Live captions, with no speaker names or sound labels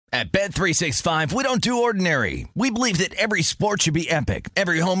At Bet365, we don't do ordinary. We believe that every sport should be epic.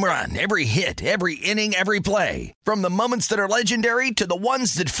 Every home run, every hit, every inning, every play. From the moments that are legendary to the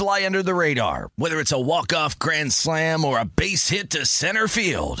ones that fly under the radar. Whether it's a walk-off grand slam or a base hit to center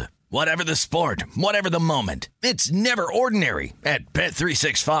field. Whatever the sport, whatever the moment. It's never ordinary at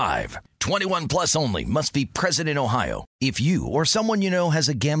Bet365. 21 plus only. Must be present in Ohio. If you or someone you know has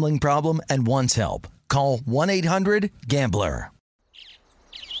a gambling problem and wants help, call 1-800-GAMBLER.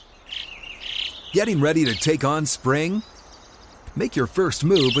 Getting ready to take on spring? Make your first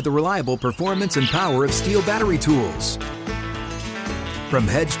move with the reliable performance and power of Steel battery tools. From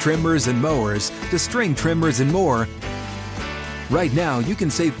hedge trimmers and mowers to string trimmers and more, right now you can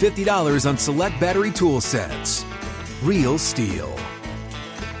save $50 on select battery tool sets. Real Steel.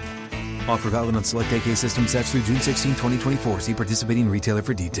 Offer valid on select AK system sets through June 16, 2024. See participating retailer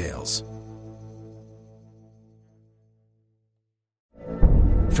for details.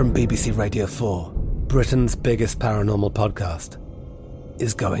 From BBC Radio 4, Britain's biggest paranormal podcast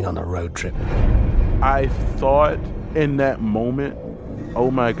is going on a road trip. I thought in that moment, oh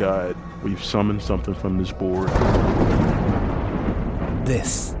my God, we've summoned something from this board.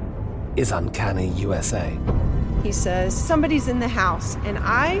 This is Uncanny USA. He says, somebody's in the house, and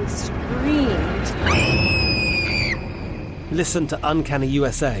I screamed. Listen to Uncanny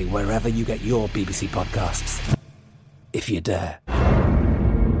USA wherever you get your BBC podcasts, if you dare.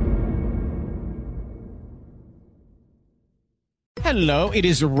 Hello, it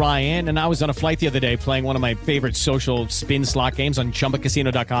is Ryan, and I was on a flight the other day playing one of my favorite social spin slot games on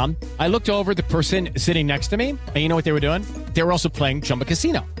ChumbaCasino.com. I looked over at the person sitting next to me, and you know what they were doing? They were also playing Chumba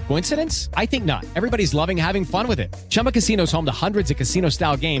Casino. Coincidence? I think not. Everybody's loving having fun with it. Chumba Casino is home to hundreds of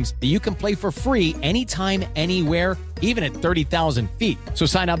casino-style games that you can play for free anytime, anywhere, even at 30,000 feet. So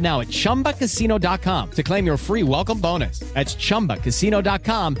sign up now at ChumbaCasino.com to claim your free welcome bonus. That's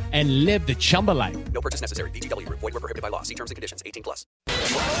ChumbaCasino.com and live the Chumba life. No purchase necessary. VGW. Void where prohibited by law. See terms and conditions. 18 plus. Always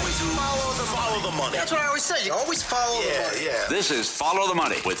follow the money. That's what I always say. You always follow the money. Yeah. This is Follow the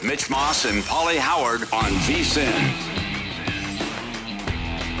Money with Mitch Moss and Paulie Howard on VSiN.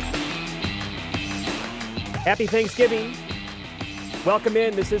 Happy Thanksgiving. Welcome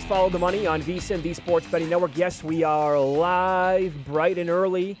in. This is Follow the Money on VSiN, the Sports Betting Network. Yes, we are live bright and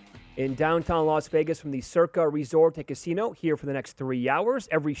early in downtown Las Vegas from the Circa Resort and Casino here for the next 3 hours.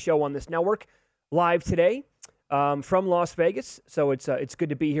 Every show on this network live today from Las Vegas. So it's good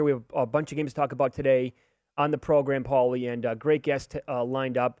to be here. We have a bunch of games to talk about today on the program, Paulie, and great guests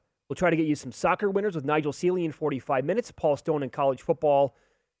lined up. We'll try to get you some soccer winners with Nigel Seeley in 45 minutes, Paul Stone in college football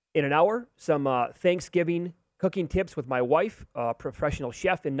in an hour, some Thanksgiving cooking tips with my wife, professional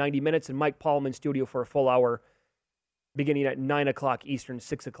chef, in 90 minutes, and Mike Paulman in studio for a full hour beginning at 9 o'clock Eastern,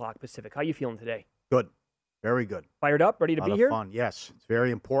 6 o'clock Pacific. How you feeling today? Good. Very good. Fired up? Ready to be here? A lot of fun, yes. It's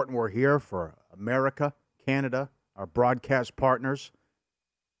very important we're here for America, Canada, our broadcast partners.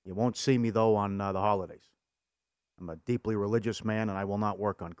 You won't see me, though, on the holidays. I'm a deeply religious man, and I will not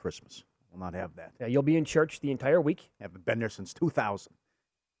work on Christmas. I will not have that. Yeah, you'll be in church the entire week? I haven't been there since 2000.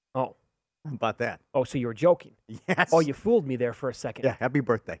 Oh. How about that? Oh, so you were joking? Yes. Oh, you fooled me there for a second. Yeah, happy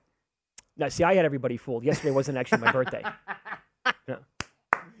birthday. Now, see, I had everybody fooled. Yesterday wasn't actually my birthday. Yeah.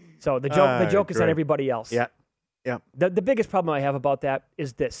 So the joke is on everybody else. Yeah, yeah. The biggest problem I have about that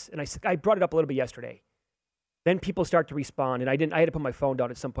is this, and I brought it up a little bit yesterday. Then people start to respond, and I had to put my phone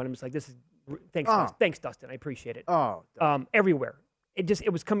down at some point. I'm just like, thanks, Dustin. I appreciate it. Oh, everywhere.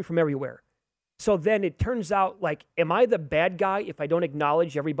 It was coming from everywhere. So then it turns out, like, am I the bad guy if I don't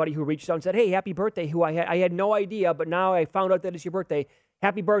acknowledge everybody who reached out and said, hey, happy birthday, who I had no idea, but now I found out that it's your birthday.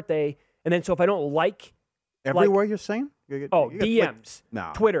 Happy birthday. And then so if I don't everywhere you're saying? You DMs,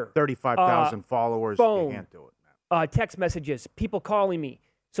 no, Twitter. 35,000 followers. Phone, you can't do it. Text messages, people calling me.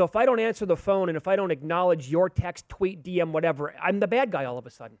 So if I don't answer the phone and if I don't acknowledge your text, tweet, DM, whatever, I'm the bad guy all of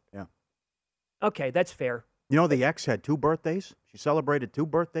a sudden. Yeah. Okay, that's fair. You know, the ex had 2 birthdays. She celebrated 2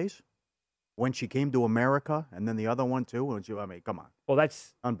 birthdays when she came to America, and then the other one, too. I mean, come on. Well,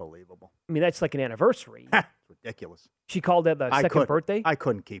 that's unbelievable. I mean, that's like an anniversary. It's ridiculous. She called that the second birthday? I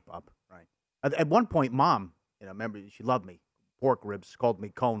couldn't keep up, right. At one point, Mom, remember, she loved me. Pork ribs, called me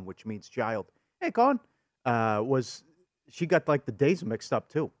Cone, which means child. Hey, Cone. She got, like, the days mixed up,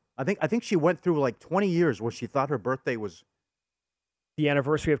 too. I think she went through, like, 20 years where she thought her birthday was the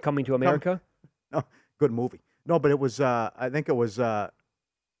anniversary of coming to America? No, good movie. No, but it was, I think it was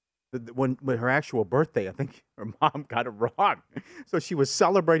when her actual birthday. I think her mom got it wrong. So she was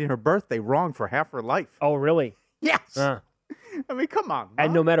celebrating her birthday wrong for half her life. Oh, really? Yes. I mean, come on, Mom.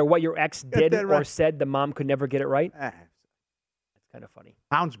 And no matter what your ex did or said, the mom could never get it right? That's kind of funny.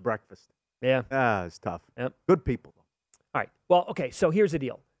 Hound's breakfast. Yeah. It's tough. Yep. Good people, though. All right. Well, okay, so here's the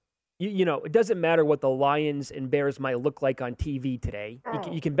deal. you know, it doesn't matter what the Lions and Bears might look like on TV today.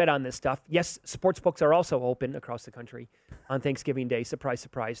 You can bet on this stuff. Yes, sports books are also open across the country on Thanksgiving Day. Surprise,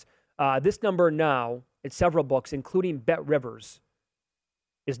 surprise. This number now, at several books, including Bet Rivers,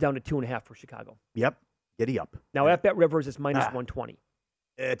 is down to 2.5 for Chicago. Yep. Giddy up. Now, at Bet Rivers, it's minus 120.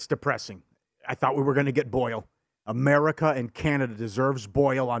 It's depressing. I thought we were going to get Boyle. America and Canada deserves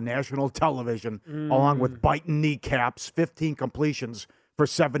Boyle on national television, along with biting kneecaps, 15 completions for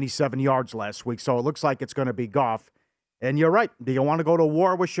 77 yards last week. So it looks like it's going to be Goff. And you're right. Do you want to go to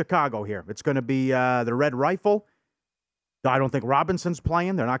war with Chicago here? It's going to be the Red Rifle. I don't think Robinson's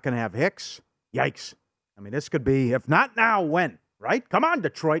playing. They're not going to have Hicks. Yikes. I mean, this could be, if not now, when? Right? Come on,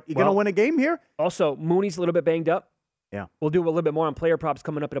 Detroit. You going to win a game here? Also, Mooney's a little bit banged up. Yeah. We'll do a little bit more on player props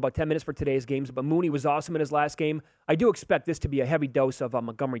coming up in about 10 minutes for today's games, but Mooney was awesome in his last game. I do expect this to be a heavy dose of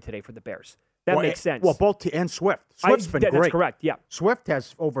Montgomery today for the Bears. That makes sense. Well, and Swift. Swift's been great. That's correct, yeah. Swift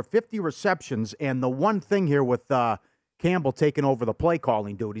has over 50 receptions, and the one thing here with Campbell taking over the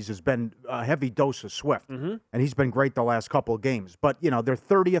play-calling duties has been a heavy dose of Swift, and he's been great the last couple of games. But, you know, they're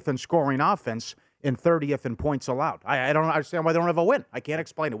 30th in scoring offense and 30th in points allowed. I don't understand why they don't have a win. I can't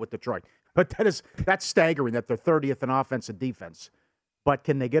explain it with Detroit. But that's staggering that they're 30th in offense and defense. But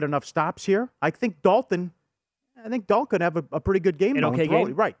can they get enough stops here? I think Dalton could have a pretty good game. An okay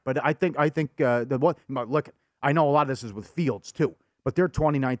game. Right. But I think look, I know a lot of this is with Fields too, but they're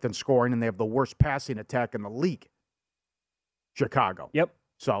 29th in scoring and they have the worst passing attack in the league. Chicago. Yep.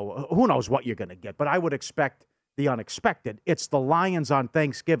 So who knows what you're going to get, but I would expect the unexpected. It's the Lions on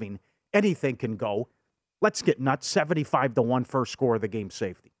Thanksgiving. Anything can go. Let's get nuts. 75-1 first score of the game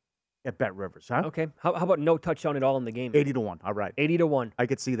safety at Bet Rivers, huh? Okay. How about no touchdown at all in the game? 80-1. All right. 80-1. I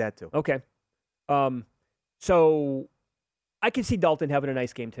could see that too. Okay. So I can see Dalton having a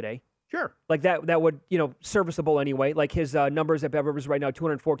nice game today. Sure. Like that would, serviceable anyway. Like his numbers at Bet Rivers right now,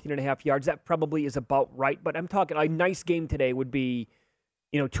 214.5 yards. That probably is about right. But I'm talking a nice game today would be,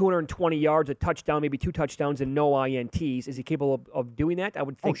 220 yards, a touchdown, maybe 2 touchdowns, and no INTs. Is he capable of doing that? I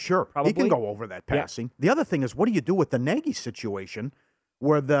would think. Oh, sure. Probably. He can go over that passing. Yeah. The other thing is, what do you do with the Nagy situation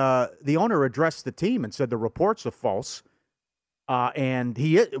where the owner addressed the team and said the reports are false? And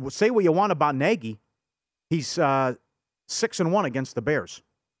say what you want about Nagy. He's 6-1 against the Bears.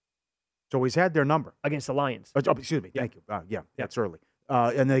 So he's had their number. Against the Lions. Oh, excuse me. Thank you. That's early.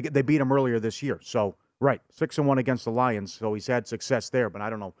 And they beat him earlier this year. So, right, 6-1 against the Lions. So he's had success there, but I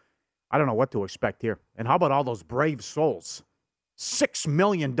don't know what to expect here. And how about all those brave souls? $6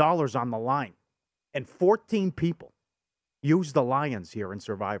 million on the line. And 14 people use the Lions here in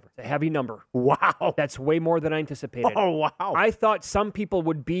Survivor. It's a heavy number. Wow. That's way more than I anticipated. Oh, wow. I thought some people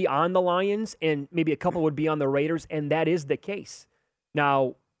would be on the Lions and maybe a couple would be on the Raiders, and that is the case.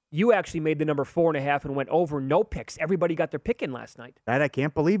 Now, you actually made the number 4.5 and went over, no picks. Everybody got their pick in last night. That I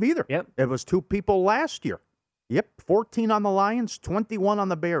can't believe either. Yep. It was 2 people last year. Yep, 14 on the Lions, 21 on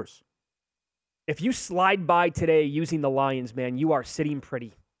the Bears. If you slide by today using the Lions, man, you are sitting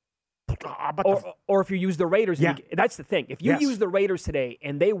pretty. Or if you use the Raiders, that's the thing. If you use the Raiders today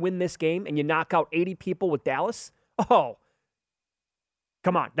and they win this game and you knock out 80 people with Dallas, come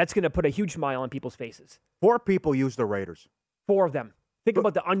on. That's going to put a huge smile on people's faces. 4 people use the Raiders. 4 of them. Think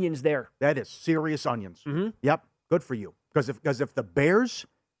about the onions there. That is serious onions. Mm-hmm. Yep, good for you. Because if the Bears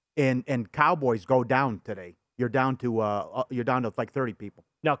and Cowboys go down today, you're down to like 30 people.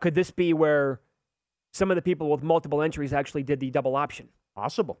 Now, could this be where some of the people with multiple entries actually did the double option?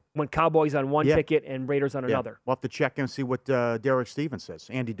 Possible. When Cowboys on one ticket and Raiders on another. We'll have to check and see what Derek Stevens says.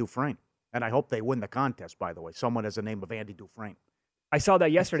 Andy Dufresne. And I hope they win the contest, by the way. Someone has the name of Andy Dufresne. I saw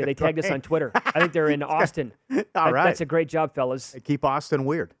that yesterday. They tagged us on Twitter. I think they're in Austin. All right. That's a great job, fellas. They keep Austin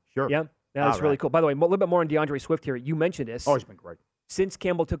weird. Sure. Yeah, that's really cool. By the way, a little bit more on DeAndre Swift here. You mentioned this. Oh, he's been great. Since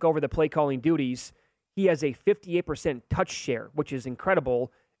Campbell took over the play-calling duties, he has a 58% touch share, which is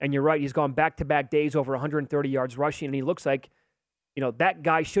incredible. And you're right, he's gone back-to-back days over 130 yards rushing, and he looks like, that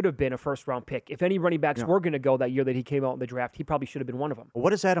guy should have been a first-round pick. If any running backs were going to go that year that he came out in the draft, he probably should have been one of them. Well,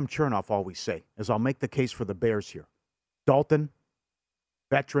 what does Adam Chernoff always say? I'll make the case for the Bears here. Dalton,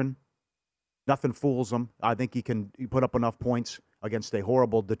 veteran, nothing fools him. I think he put up enough points against a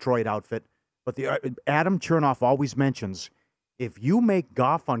horrible Detroit outfit. But Adam Chernoff always mentions, if you make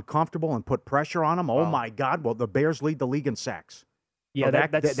Goff uncomfortable and put pressure on him, oh my God, well, the Bears lead the league in sacks. Yeah, so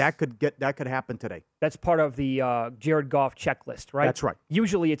that could happen today. That's part of the Jared Goff checklist, right? That's right.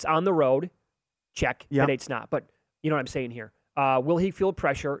 Usually it's on the road, check. Yeah. Today it's not, but you know what I'm saying here. Will he feel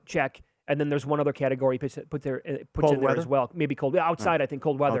pressure? Check. And then there's one other category he puts in there as well. Maybe cold. Outside, I think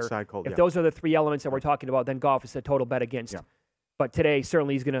cold weather. Outside, cold. If those are the 3 elements that we're talking about, then Goff is a total bet against. Yeah. But today,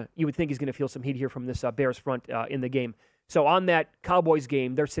 certainly you would think he's gonna feel some heat here from this Bears front in the game. So on that Cowboys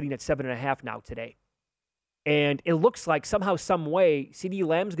game, they're sitting at 7.5 now today. And it looks like somehow, some way, CeeDee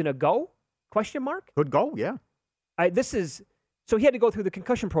Lamb's going to go? Question mark? Could go, yeah. So he had to go through the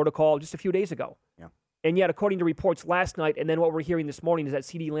concussion protocol just a few days ago. Yeah. And yet, according to reports last night, and then what we're hearing this morning is that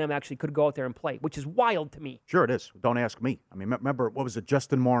CeeDee Lamb actually could go out there and play, which is wild to me. Sure it is. Don't ask me. I mean, remember, what was it?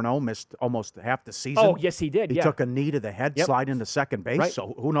 Justin Morneau missed almost half the season. Oh, yes, he did. He took a knee to the head, slide into second base. Right.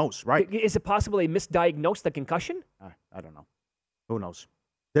 So who knows, right? Is it possible they misdiagnosed the concussion? I don't know. Who knows?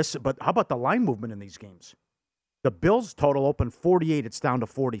 But how about the line movement in these games? The Bills total opened 48. It's down to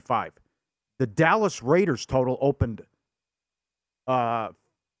 45. The Dallas Raiders total opened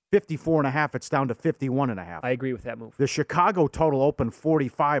 54.5. It's down to 51.5. I agree with that move. The Chicago total opened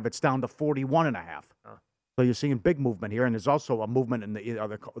 45. It's down to 41.5. So you're seeing big movement here, and there's also a movement in the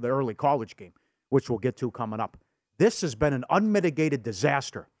early college game, which we'll get to coming up. This has been an unmitigated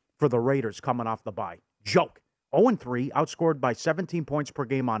disaster for the Raiders coming off the bye. Joke. 0-3, outscored by 17 points per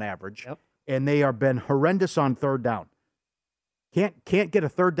game on average, and they have been horrendous on third down. Can't get a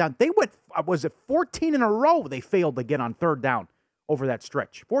third down. They went, 14 in a row they failed to get on third down over that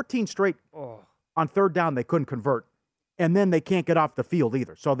stretch. 14 straight on third down they couldn't convert, and then they can't get off the field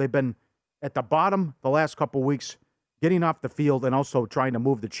either. So they've been at the bottom the last couple of weeks, getting off the field and also trying to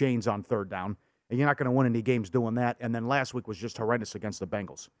move the chains on third down. And you're not going to win any games doing that. And then last week was just horrendous against the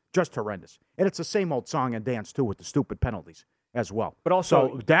Bengals. Just horrendous. And it's the same old song and dance, too, with the stupid penalties as well. But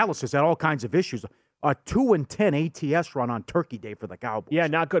also, Dallas has had all kinds of issues. A 2-10 ATS run on Turkey Day for the Cowboys. Yeah,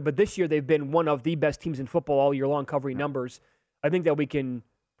 not good. But this year they've been one of the best teams in football all year long, covering numbers. I think that we can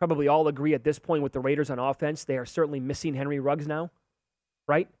probably all agree at this point with the Raiders on offense, they are certainly missing Henry Ruggs now,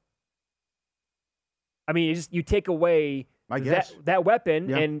 right? I mean, you take away that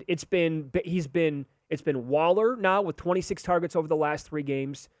weapon, and it's been Waller now with 26 targets over the last 3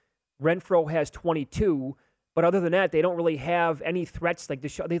 games. Renfro has 22, but other than that, they don't really have any threats. Like they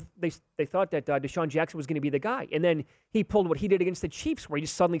thought that Deshaun Jackson was going to be the guy, and then he pulled what he did against the Chiefs, where he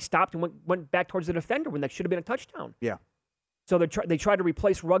just suddenly stopped and went back towards the defender when that should have been a touchdown. Yeah. So they tried to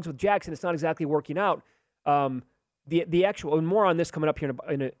replace Ruggs with Jackson. It's not exactly working out. The actual, and more on this coming up here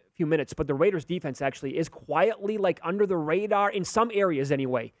in a few minutes, but the Raiders defense actually is quietly under the radar in some areas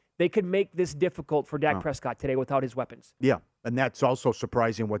anyway. They could make this difficult for Dak Prescott today without his weapons. Yeah, and that's also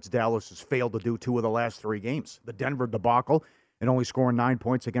surprising what Dallas has failed to do 2 of the last 3 games. The Denver debacle and only scoring 9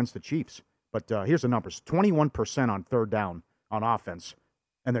 points against the Chiefs. But here's the numbers. 21% on third down on offense,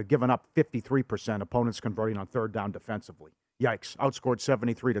 and they're giving up 53%, opponents converting on third down defensively. Yikes. Outscored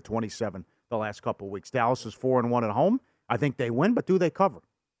 73-27 the last couple of weeks. Dallas is 4-1 at home. I think they win, but do they cover?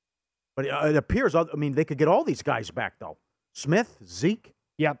 But it appears, they could get all these guys back, though. Smith, Zeke,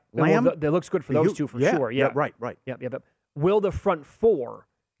 Lamb. Well, that looks good for those two for sure. Yeah, right. Yep. Will the front 4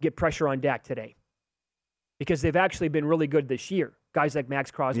 get pressure on Dak today? Because they've actually been really good this year. Guys like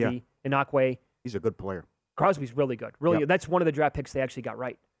Max Crosby, Inakwe. He's a good player. Crosby's really good. Really, that's one of the draft picks they actually got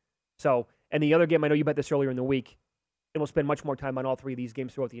right. So, and the other game, I know you bet this earlier in the week, and we'll spend much more time on all 3 of these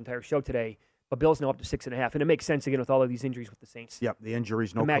games throughout the entire show today. But Bills now up to 6.5, and it makes sense again with all of these injuries with the Saints. Yep, the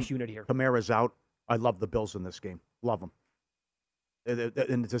injuries. No mass unit here. Kamara's out. I love the Bills in this game. Love them.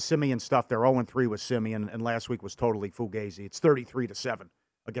 And the Simeon stuff, they're 0-3 with Simeon, and last week was totally fugazi. It's 33-7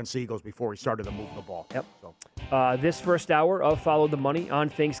 against the Eagles before he started to move the ball. Yep. So. This first hour of Follow the Money on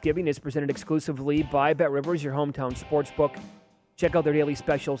Thanksgiving is presented exclusively by BetRivers, your hometown sportsbook. Check out their daily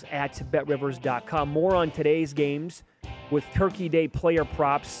specials at BetRivers.com. More on today's games with Turkey Day player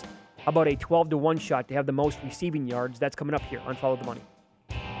props. How about a 12-1 shot to have the most receiving yards? That's coming up here on Follow the Money.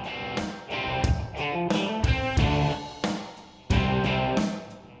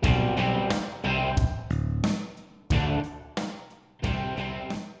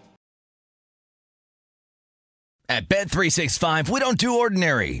 At Bet365, we don't do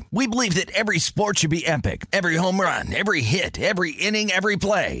ordinary. We believe that every sport should be epic. Every home run, every hit, every inning, every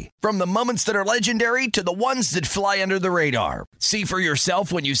play. From the moments that are legendary to the ones that fly under the radar. See for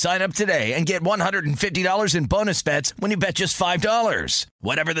yourself when you sign up today and get $150 in bonus bets when you bet just $5.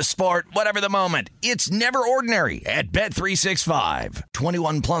 Whatever the sport, whatever the moment, it's never ordinary at Bet365.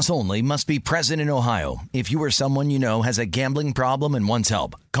 21 plus only. Must be present in Ohio. If you or someone you know has a gambling problem and wants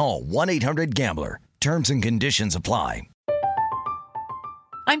help, call 1-800-GAMBLER. Terms and conditions apply.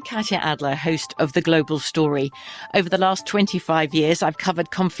 I'm Katya Adler, host of The Global Story. Over the last 25 years, I've covered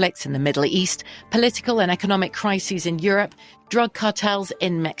conflicts in the Middle East, political and economic crises in Europe, drug cartels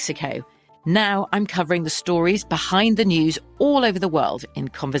in Mexico. Now I'm covering the stories behind the news all over the world in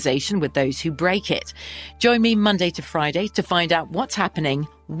conversation with those who break it. Join me Monday to Friday to find out what's happening,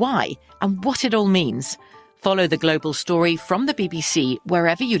 why, and what it all means. Follow The Global Story from the BBC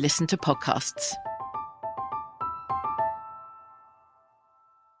wherever you listen to podcasts.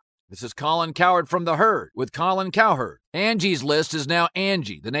 This is Colin Cowherd from The Herd with Colin Cowherd. Angie's List is now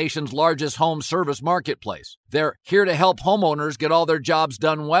Angie, the nation's largest home service marketplace. They're here to help homeowners get all their jobs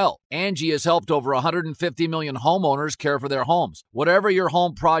done well. Angie has helped over 150 million homeowners care for their homes. Whatever your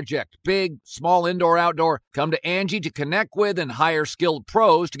home project, big, small, indoor, outdoor, come to Angie to connect with and hire skilled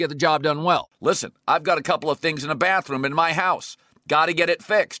pros to get the job done well. Listen, I've got a couple of things in a bathroom in my house. Got to get it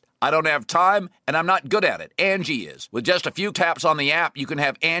fixed. I don't have time, and I'm not good at it. Angie is. With just a few taps on the app, you can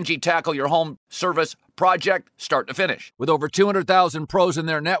have Angie tackle your home service project start to finish. With over 200,000 pros in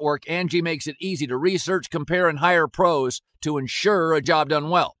their network, Angie makes it easy to research, compare, and hire pros to ensure a job done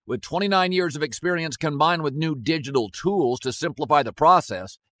well. With 29 years of experience combined with new digital tools to simplify the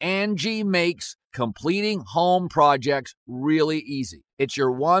process, Angie makes completing home projects really easy. It's your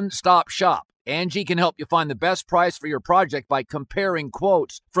one-stop shop. Angie can help you find the best price for your project by comparing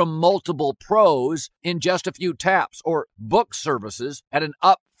quotes from multiple pros in just a few taps, or book services at an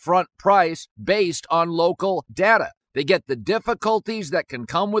upfront price based on local data. They get the difficulties that can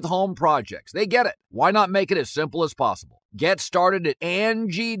come with home projects. They get it. Why not make it as simple as possible? Get started at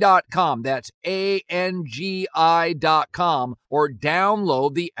Angie.com. That's ANGI.com, or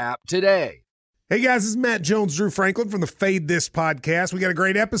download the app today. Hey guys, this is Matt Jones, Drew Franklin from the Fade This podcast. We got a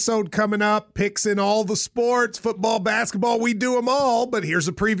great episode coming up, picks in all the sports, football, basketball, we do them all, but here's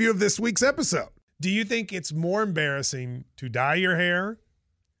a preview of this week's episode. Do you think it's more embarrassing to dye your hair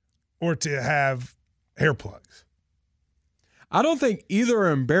or to have hair plugs? I don't think either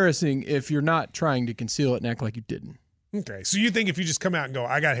are embarrassing if you're not trying to conceal it and act like you didn't. Okay, so you think if you just come out and go,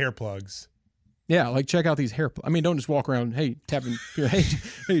 I got hair plugs. Yeah, like check out these hair plugs. I mean, don't just walk around, hey, tapping,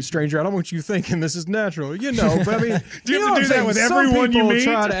 hey, stranger, I don't want you thinking this is natural, but I mean. Do you have to do that with everyone you meet?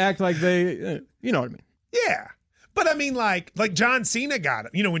 Some people try to act like they, you know what I mean. Yeah, but I mean, like John Cena got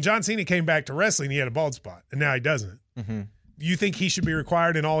it. You know, when John Cena came back to wrestling, he had a bald spot, and now he doesn't. Mm-hmm. You think he should be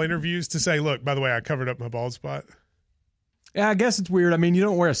required in all interviews to say, look, by the way, I covered up my bald spot? Yeah, I guess it's weird. I mean, you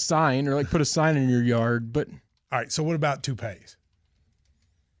don't wear a sign or put a sign in your yard, but. All right, so what about toupees?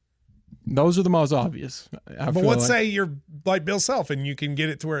 Those are the most obvious. But let's say you're like Bill Self and you can get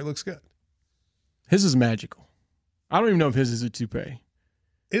it to where it looks good. His is magical. I don't even know if his is a toupee.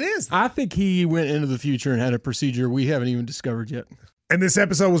 It is. I think he went into the future and had a procedure we haven't even discovered yet. And this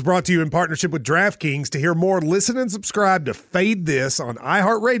episode was brought to you in partnership with DraftKings. To hear more, listen and subscribe to Fade This on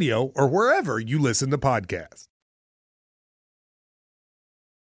iHeartRadio or wherever you listen to podcasts.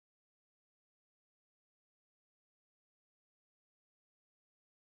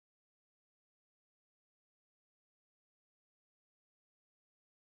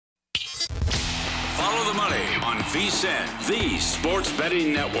 Follow the money on VSiN, the Sports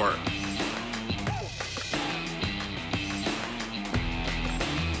Betting Network.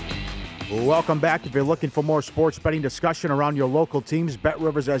 Welcome back. If you're looking for more sports betting discussion around your local teams,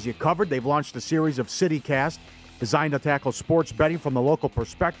 BetRivers has you covered. They've launched a series of CityCast designed to tackle sports betting from the local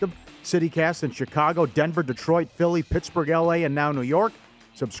perspective. CityCast in Chicago, Denver, Detroit, Philly, Pittsburgh, LA, and now New York.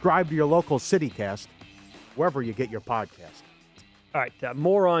 Subscribe to your local CityCast wherever you get your podcast. All right,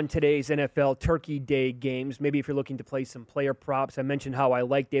 more on today's NFL Turkey Day games. Maybe if you're looking to play some player props. I mentioned how I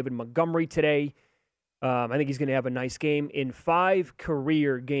like David Montgomery today. I think he's going to have a nice game. In 5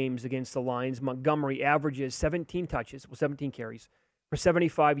 career games against the Lions, Montgomery averages 17 carries for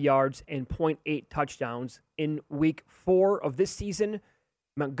 75 yards and 0.8 touchdowns. In week 4 of this season,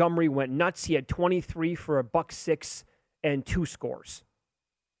 Montgomery went nuts. He had 23 for $106 and 2 scores.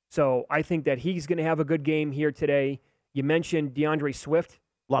 So I think that he's going to have a good game here today. You mentioned DeAndre Swift.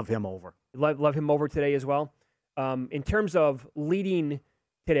 Love him over. Love him over today as well. In terms of leading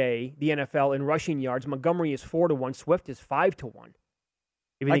today, the NFL in rushing yards, Montgomery is 4-1. Swift is 5-1.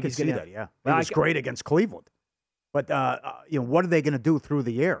 I can see that, yeah. He was great against Cleveland. But, what are they going to do through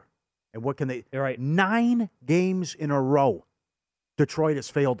the air? And what can they – You're right. 9 games in a row, Detroit has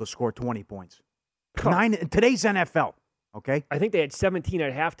failed to score 20 points. 9 in today's NFL, okay? I think they had 17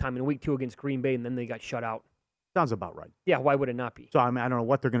 at halftime in week 2 against Green Bay, and then they got shut out. Sounds about right. Yeah, why would it not be? So, I don't know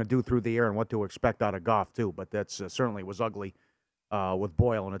what they're going to do through the air and what to expect out of Goff, too. But that's certainly was ugly with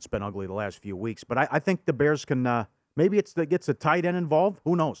Boyle, and it's been ugly the last few weeks. But I think the Bears can maybe it gets a tight end involved.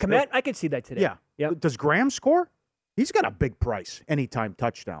 Who knows? Komet, I could see that today. Yeah. Yep. Does Graham score? He's got a big price. Anytime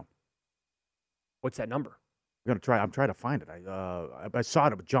touchdown. What's that number? I'm trying to find it. I saw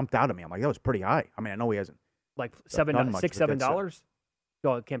it. It jumped out at me. I'm like, that was pretty high. I mean, I know he hasn't. Like $7?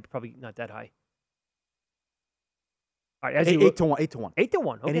 No, it can't probably not that high. All right, 8-1.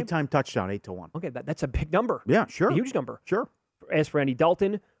 8-1. Okay. Anytime touchdown, 8-1. Okay, that's a big number. Yeah, sure. A huge number. Sure. As for Andy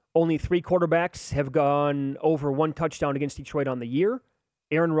Dalton, only 3 quarterbacks have gone over 1 touchdown against Detroit on the year.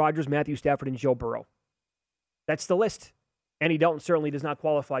 Aaron Rodgers, Matthew Stafford, and Joe Burrow. That's the list. Andy Dalton certainly does not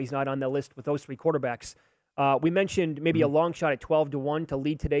qualify. He's not on the list with those three quarterbacks. We mentioned maybe a long shot at 12-1 to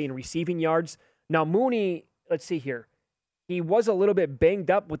lead today in receiving yards. Now, Mooney, let's see here. He was a little bit banged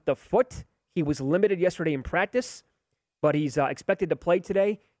up with the foot. He was limited yesterday in practice, but he's expected to play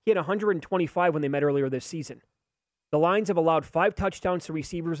today. He had 125 when they met earlier this season. The Lions have allowed 5 touchdowns to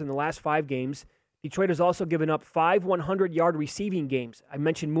receivers in the last 5 games. Detroit has also given up 5 100-yard receiving games. I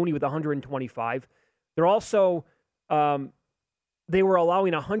mentioned Mooney with 125. They're also, they were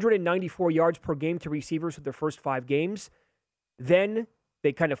allowing 194 yards per game to receivers for their first 5 games. Then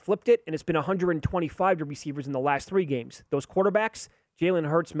they kind of flipped it, and it's been 125 to receivers in the last 3 games. Those quarterbacks, Jalen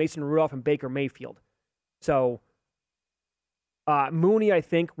Hurts, Mason Rudolph, and Baker Mayfield. So Mooney, I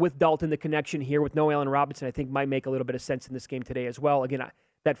think, with Dalton, the connection here with no Allen Robinson, I think might make a little bit of sense in this game today as well. Again,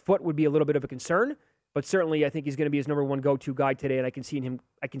 that foot would be a little bit of a concern, but certainly I think he's going to be his number 1 go-to guy today, and I can see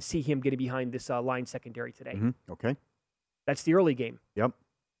him getting behind this line secondary today. Mm-hmm. Okay. That's the early game. Yep.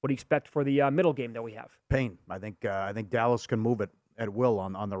 What do you expect for the middle game that we have? Pain. I think Dallas can move it at will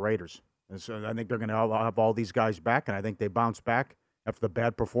on the Raiders. And so I think they're going to have all these guys back, and I think they bounce back after the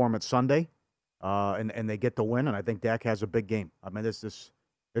bad performance Sunday. And they get the win, and I think Dak has a big game. I mean, it's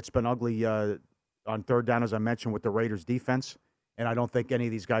been ugly on third down, as I mentioned, with the Raiders' defense, and I don't think any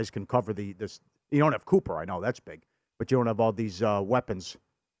of these guys can cover this. You don't have Cooper, I know that's big, but you don't have all these weapons,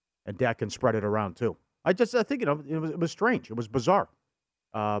 and Dak can spread it around too. I think it was strange, it was bizarre,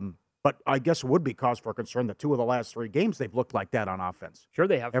 but I guess it would be cause for concern that 2 of the last 3 games they've looked like that on offense. Sure,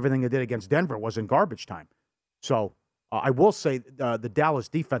 they have. Everything they did against Denver was in garbage time, so. I will say the Dallas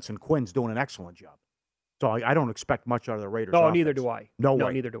defense and Quinn's doing an excellent job. So I don't expect much out of the Raiders. No, offense. neither do I. No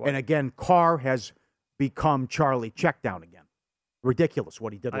way. Neither do I. And again, Carr has become Charlie Checkdown again. Ridiculous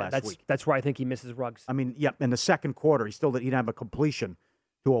what he did last week. That's where I think he misses Ruggs. I mean, in the second quarter, he didn't have a completion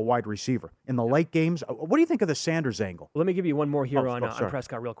to a wide receiver. In the late games, what do you think of the Sanders angle? Let me give you one more here on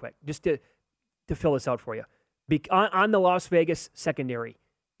Prescott real quick, just to fill this out for you. On the Las Vegas secondary,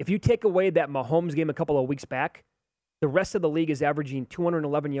 if you take away that Mahomes game a couple of weeks back, the rest of the league is averaging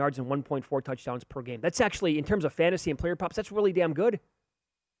 211 yards and 1.4 touchdowns per game. That's actually, in terms of fantasy and player props, that's really damn good.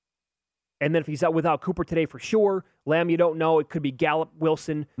 And then if he's out without Cooper today for sure, Lamb, you don't know. It could be Gallup,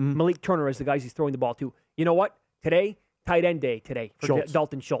 Wilson, Malik Turner as the guys he's throwing the ball to. You know what? Today, tight end day today for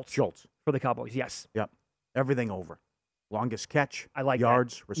Dalton Schultz. For the Cowboys, yes. Yep. Everything over. Longest catch, I like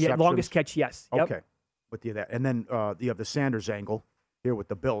yards, that. receptions. Yeah, longest catch, yes. Yep. Okay. With you that. And then you have the Sanders angle here with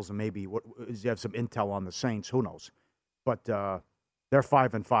the Bills, and maybe you have some intel on the Saints. Who knows? But they're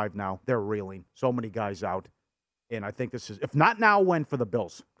 5-5 now. They're reeling. So many guys out. And I think this is, if not now, when for the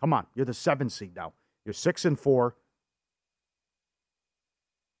Bills? Come on. You're the 7 seed now. You're 6-4.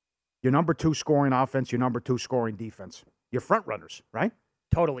 Your number 2 scoring offense, your number 2 scoring defense. You're front runners, right?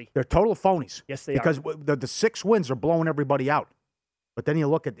 Totally. They're total phonies. Yes, they because are. Because the 6 wins are blowing everybody out. But then you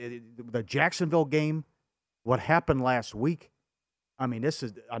look at the Jacksonville game, what happened last week. I mean, this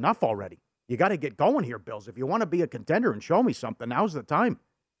is enough already. You got to get going here, Bills. If you want to be a contender and show me something, now's the time.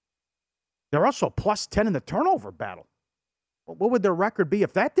 They're also plus 10 in the turnover battle. What would their record be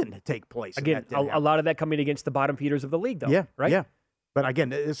if that didn't take place? Again, a lot of that coming against the bottom feeders of the league, though. Yeah, right? Yeah. But again,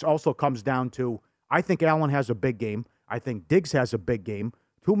 this also comes down to, I think Allen has a big game. I think Diggs has a big game.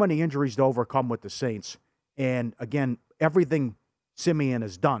 Too many injuries to overcome with the Saints. And again, everything Simeon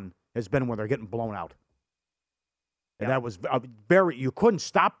has done has been when they're getting blown out. And that was you couldn't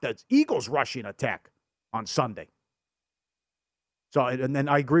stop the Eagles' rushing attack on Sunday. So, and then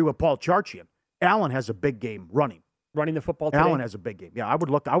I agree with Paul Charchian. Allen has a big game running the football today. Allen has a big game. Yeah, I would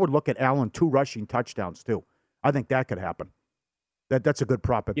look at Allen 2 rushing touchdowns too. I think that could happen. That's a good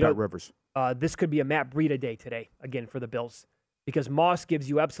prop at Bet Rivers. This could be a Matt Breida day today again for the Bills because Moss gives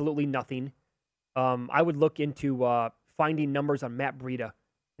you absolutely nothing. I would look into finding numbers on Matt Breida.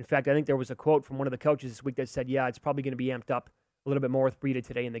 In fact, I think there was a quote from one of the coaches this week that said, yeah, it's probably going to be amped up a little bit more with Breida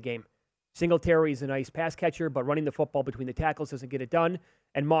today in the game. Singletary is a nice pass catcher, but running the football between the tackles doesn't get it done.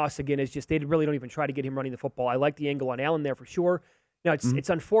 And Moss, again, is just, they really don't even try to get him running the football. I like the angle on Allen there for sure. Now, it's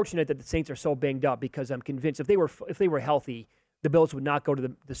unfortunate that the Saints are so banged up because I'm convinced if they were healthy, the Bills would not go to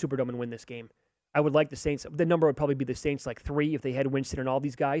the Superdome and win this game. I would like the Saints. The number would probably be the Saints like 3 if they had Winston and all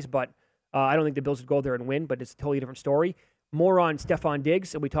these guys, but I don't think the Bills would go there and win, but it's a totally different story. More on Stephon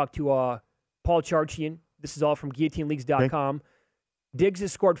Diggs, and we talked to Paul Charchian. This is all from GuillotineLeagues.com. Okay. Diggs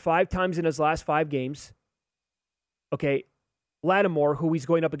has scored 5 times in his last 5 games. Okay, Lattimore, who he's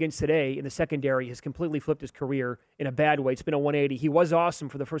going up against today in the secondary, has completely flipped his career in a bad way. It's been a 180. He was awesome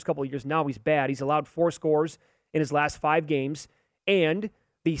for the first couple of years. Now he's bad. He's allowed 4 scores in his last 5 games. And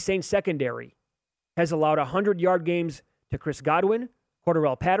the Saints secondary has allowed 100-yard games to Chris Godwin,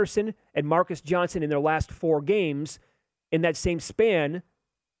 Cordarrelle Patterson, and Marcus Johnson in their last 4 games. in that same span,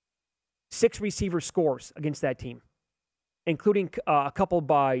 6 receiver scores against that team, including a couple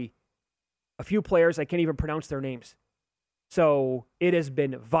by a few players. I can't even pronounce their names. So it has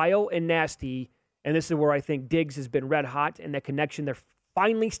been vile and nasty, and this is where I think Diggs has been red hot, and that connection, they're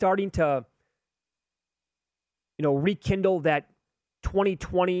finally starting to, rekindle that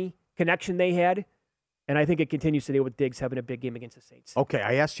 2020 connection they had, and I think it continues today with Diggs having a big game against the Saints. Okay,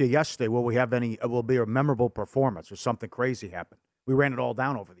 I asked you yesterday, will be a memorable performance or something crazy happen? We ran it all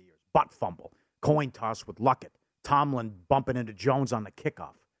down over the years. Butt fumble, coin toss with Luckett, Tomlin bumping into Jones on the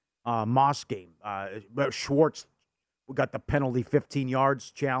kickoff, Moss game, Schwartz got the penalty, 15 yards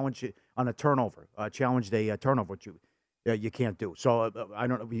challenge on a turnover, challenged a turnover, which you can't do. So I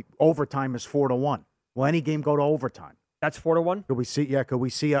don't know. Overtime is 4-1. Will any game go to overtime? That's 4-1. Could we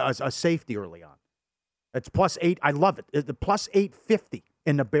see a safety early on? It's +8. I love it. The +850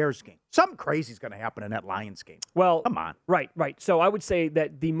 in the Bears game. Something crazy is going to happen in that Lions game. Well, come on. Right. So I would say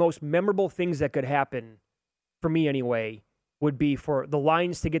that the most memorable things that could happen, for me anyway, would be for the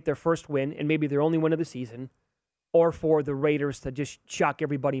Lions to get their first win and maybe their only win of the season, or for the Raiders to just shock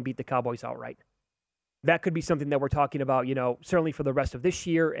everybody and beat the Cowboys outright. That could be something that we're talking about, certainly for the rest of this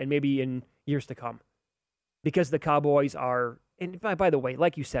year and maybe in years to come. Because the Cowboys are, and by the way,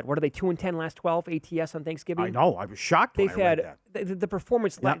 like you said, what are they, 2-10 last 12 ATS on Thanksgiving? I know. I was shocked when I read that. The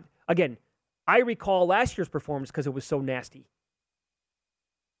performance. Yeah. Again, I recall last year's performance because it was so nasty.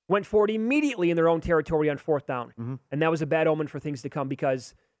 Went forward immediately in their own territory on 4th down. Mm-hmm. And that was a bad omen for things to come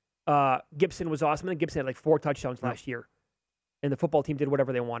because Gibson was awesome. And Gibson had like 4 touchdowns last year. And the football team did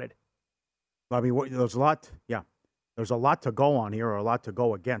whatever they wanted. I mean, there's a lot to go on here, or a lot to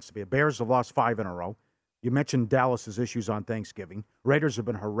go against. The Bears have lost 5 in a row. You mentioned Dallas's issues on Thanksgiving. Raiders have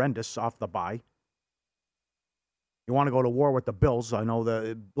been horrendous off the bye. You want to go to war with the Bills. I know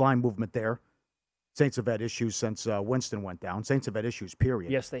the line movement there. Saints have had issues since Winston went down. Saints have had issues,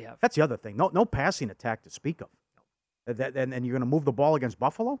 period. Yes, they have. That's the other thing. No passing attack to speak of. And you're going to move the ball against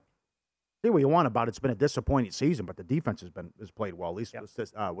Buffalo? See what you want about it. It's been a disappointing season, but the defense has played well, at least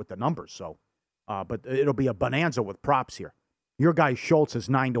with the numbers. So, but it'll be a bonanza with props here. Your guy Schultz is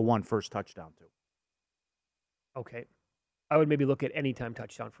 9-1 first touchdown too. Okay. I would maybe look at anytime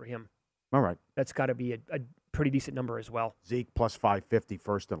touchdown for him. All right. That's got to be a pretty decent number as well. Zeke plus 550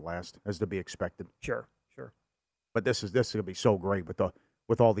 first and last, as to be expected. Sure. But this is going to be so great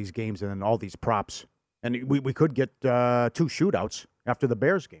with all these games and then all these props. And we could get 2 shootouts after the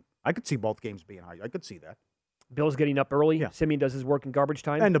Bears game. I could see both games being high. I could see that. Bill's getting up early. Yeah. Simeon does his work in garbage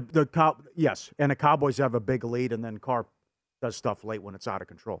time. And the Cowboys have a big lead, and then Carr does stuff late when it's out of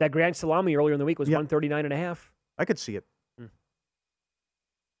control. That grand salami earlier in the week was 139.5. I could see it.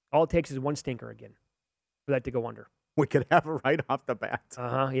 All it takes is one stinker again for that to go under. We could have it right off the bat.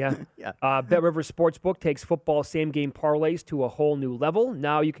 Yeah. Yeah. BetRivers Sportsbook takes football same-game parlays to a whole new level.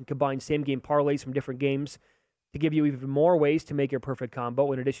 Now you can combine same-game parlays from different games to give you even more ways to make your perfect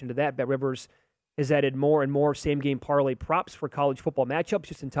combo. In addition to that, BetRivers has added more and more same-game parlay props for college football matchups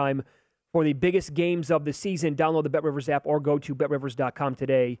just in time for the biggest games of the season. Download the BetRivers app or go to BetRivers.com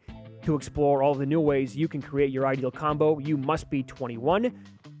today to explore all the new ways you can create your ideal combo. You must be 21.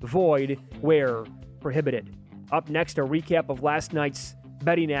 Void where prohibited. Up next, a recap of last night's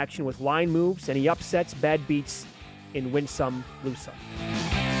betting action with line moves, any upsets, bad beats, in Win Some, Lose Some.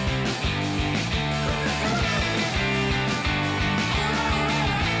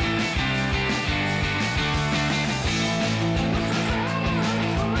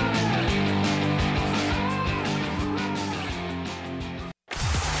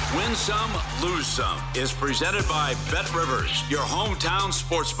 Win Some, Lose Some is presented by BetRivers, your hometown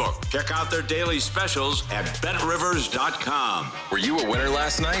sportsbook. Check out their daily specials at BetRivers.com. Were you a winner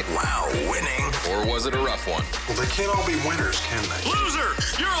last night? Wow, winning. Or was it a rough one? Well, they can't all be winners, can they? Loser!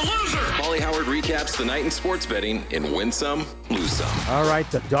 You're a loser! Paulie Howard recaps the night in sports betting in Win Some, Lose Some. All right,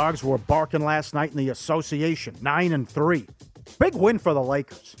 the Dogs were barking last night in the association, 9-3. Big win for the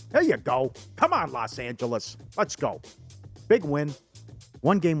Lakers. There you go. Come on, Los Angeles. Let's go. Big win.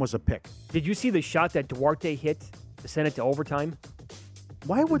 One game was a pick. Did you see the shot that Duarte hit to send it to overtime?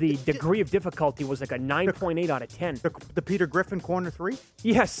 Why would the degree of difficulty was like a 9.8 out of 10? The Peter Griffin corner 3?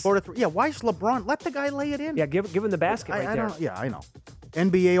 Yes. Corner 3. Yeah, why is LeBron? Let the guy lay it in. Yeah, give him the basket right there. Yeah, I know.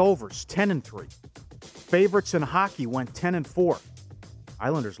 NBA overs, 10-3. Favorites in hockey went 10-4.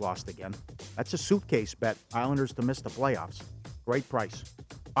 Islanders lost again. That's a suitcase bet. Islanders to miss the playoffs. Great price.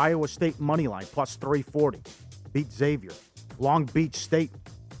 Iowa State money line plus 340. Beat Xavier. Long Beach State,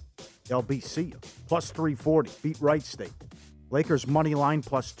 LBC, plus 340. Beat Wright State. Lakers money line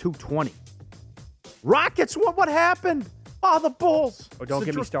plus 220. Rockets, what happened? Oh, the Bulls. Oh, don't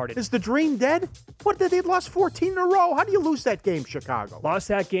get me started. Is the dream dead? What, they lost 14 in a row? How do you lose that game, Chicago? Lost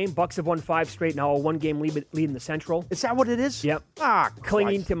that game. Bucks have won 5 straight, now a 1-game lead in the Central. Is that what it is? Yep.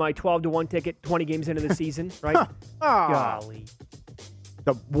 Clinging to my 12-1 ticket 20 games into the season, right? Golly.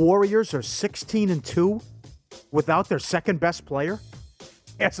 The Warriors are 16-2 without their second-best player.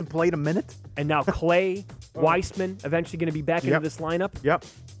 Hasn't played a minute. And now Clay, Weissman, eventually going to be back into this lineup. Yep.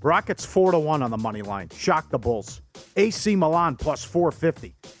 Rockets 4-1 on the money line. Shock the Bulls. AC Milan plus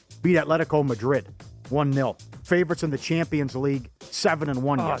 450. Beat Atletico Madrid 1-0. Favorites in the Champions League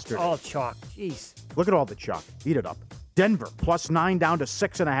 7-1 yesterday. It's all chalk. Jeez. Look at all the chalk. Eat it up. Denver plus 9 down to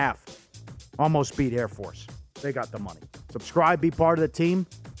 6.5. Almost beat Air Force. They got the money. Subscribe, be part of the team.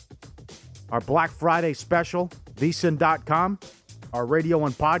 Our Black Friday special, vsin.com. Our radio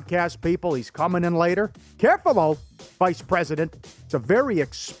and podcast people, he's coming in later. Careful, though, Vice President. It's a very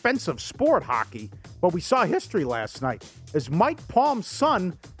expensive sport, hockey. But we saw history last night as Mike Palm's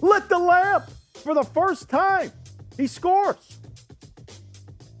son lit the lamp for the first time. He scores.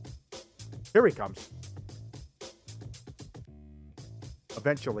 Here he comes.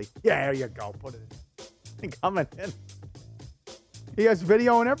 Eventually. Yeah, there you go. Put it in. Coming in. He has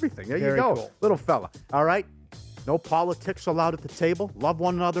video and everything. There you go. Cool. Little fella. All right. No politics allowed at the table. Love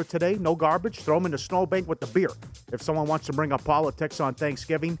one another today. No garbage. Throw them in the snowbank with the beer. If someone wants to bring up politics on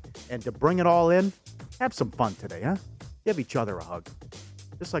Thanksgiving and to bring it all in, have some fun today, huh? Give each other a hug.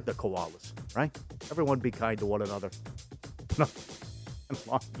 Just like the koalas, right? Everyone be kind to one another. There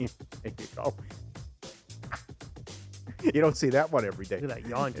you go. You don't see that one every day. Look at that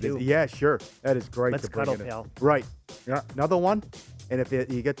yawn, too. Yeah, sure. That is great. Let's cuddle, pal. Right. Yeah. Another one. And if it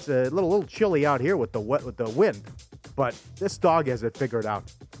gets a little chilly out here with the wind, but this dog has it figured out.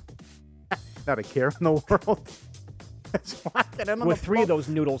 Not a care in the world. It's walking in with 3 of those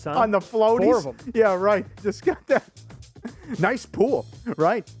noodles, huh? On the floaties. 4 of them. Yeah, right. Just got that nice pool,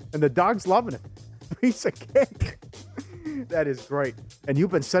 right? And the dog's loving it. Piece of cake. That is great. And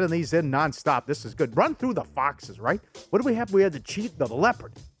you've been sending these in nonstop. This is good. Run through the foxes, right? What do we have? We had the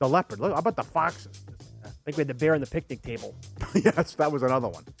leopard. The leopard. Look, how about the foxes? I think we had the bear on the picnic table. Yes, that was another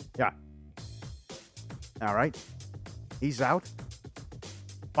one. Yeah. All right. He's out.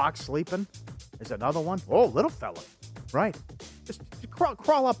 Fox sleeping. There's another one. Oh, little fella. Right. Just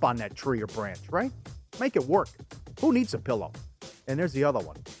crawl up on that tree or branch, right? Make it work. Who needs a pillow? And there's the other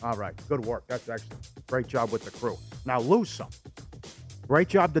one. All right. Good work. That's excellent. Great job with the crew. Now lose some. Great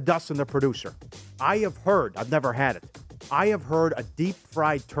job to Dustin, the producer. I have heard, I've never had it, I have heard a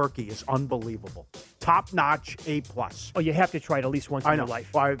deep-fried turkey is unbelievable. Top-notch, A+. Oh, you have to try it at least once in your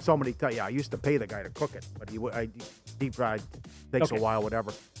life. Well, somebody tell you, I used to pay the guy to cook it, but deep-fried takes a while,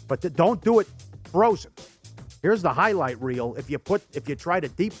 whatever. But don't do it frozen. Here's the highlight reel. If you try to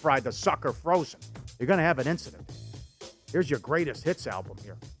deep-fry the sucker frozen, you're going to have an incident. Here's your greatest hits album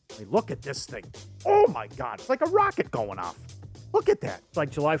here. I mean, look at this thing. Oh, my God. It's like a rocket going off. Look at that. It's like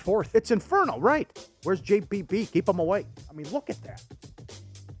July 4th. It's infernal, right? Where's JPP? Keep him away. I mean, look at that.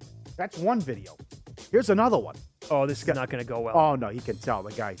 That's one video. Here's another one. Oh, this is not going to go well. Oh, no, he can tell.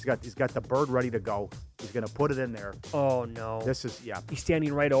 The guy, he's got the bird ready to go. He's going to put it in there. Oh, no. This is, yeah. He's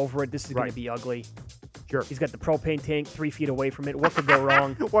standing right over it. This is going to be ugly. Sure. He's got the propane tank 3 feet away from it. What could go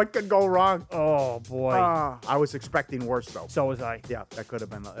wrong? What could go wrong? Oh, boy. I was expecting worse, though. So was I. Yeah, that could have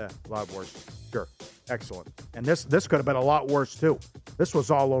been a lot worse. Sure. Excellent. And this could have been a lot worse, too. This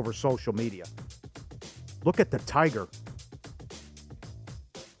was all over social media. Look at the tiger.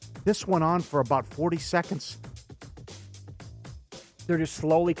 This went on for about 40 seconds. They're just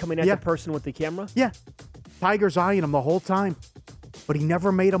slowly coming at the person with the camera? Yeah. Tiger's eyeing him the whole time. But he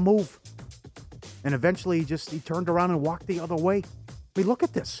never made a move. And eventually he turned around and walked the other way. I mean, look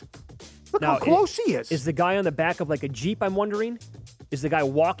at this. Look how close he is. Is the guy on the back of like a Jeep, I'm wondering? Is the guy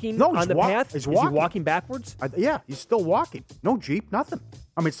walking on the path? He's walking. Is he walking backwards? Yeah, he's still walking. No Jeep, nothing.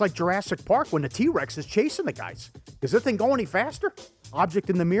 I mean, it's like Jurassic Park when the T-Rex is chasing the guys. Does this thing go any faster? Object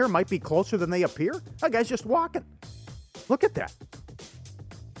in the mirror might be closer than they appear. That guy's just walking. Look at that.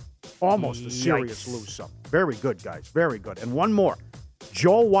 Almost a serious lose-up. Very good, guys. Very good. And one more.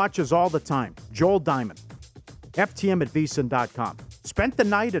 Joel watches all the time. Joel Diamond. FTM at vsin.com. Spent the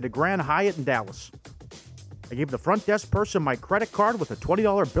night at a Grand Hyatt in Dallas. I gave the front desk person my credit card with a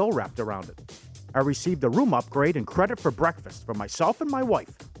 $20 bill wrapped around it. I received a room upgrade and credit for breakfast for myself and my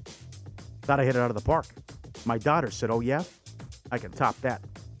wife. Thought I hit it out of the park. My daughter said, "Oh, yeah? I can top that."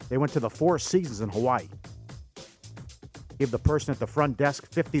 They went to the Four Seasons in Hawaii. Gave the person at the front desk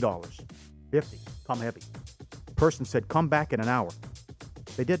 $50. $50. Come heavy. Person said, "Come back in an hour."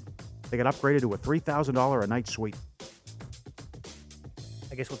 They did. They got upgraded to a $3,000 a night suite.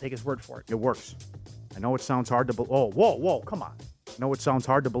 I guess we'll take his word for it. It works. I know it sounds hard to believe. Oh, whoa, come on. I know it sounds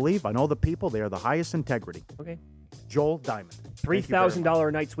hard to believe. I know the people. They are the highest integrity. Okay. Joel Diamond. $3,000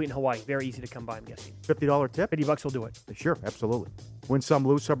 a night suite in Hawaii. Very easy to come by, I'm guessing. $50 tip? $50 will do it. Sure, absolutely. Win Some,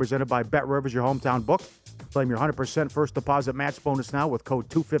 Lose Some, presented by Bet Rivers, your hometown book. Claim your 100% first deposit match bonus now with code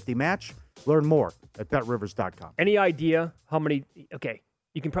 250MATCH. Learn more at betrivers.com. Any idea how many? Okay,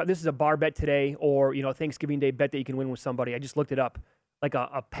 you can. This is a bar bet today, or Thanksgiving Day bet that you can win with somebody. I just looked it up, like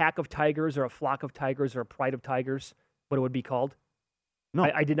a pack of tigers, or a flock of tigers, or a pride of tigers. What it would be called? No,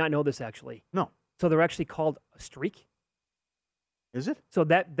 I did not know this actually. No, so they're actually called a streak. Is it? So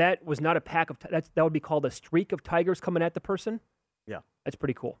that was not a pack of that would be called a streak of tigers coming at the person. Yeah, that's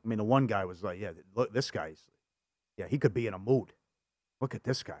pretty cool. I mean, the one guy was like, "Yeah, look, this guy's, yeah, he could be in a mood. Look at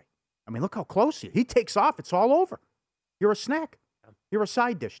this guy. I mean, look how close he takes off. It's all over. You're a snack. You're a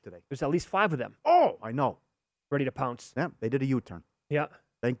side dish today. There's at least 5 of them. Oh, I know. Ready to pounce. Yeah, they did a U-turn. Yeah.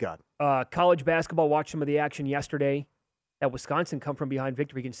 Thank God. College basketball, watched some of the action yesterday. That Wisconsin come from behind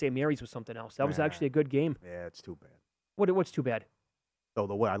victory against St. Mary's was something else. That was actually a good game. Yeah, it's too bad. What's too bad? Oh,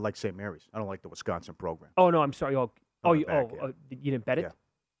 the way I like St. Mary's. I don't like the Wisconsin program. Oh, no, I'm sorry. You didn't bet it?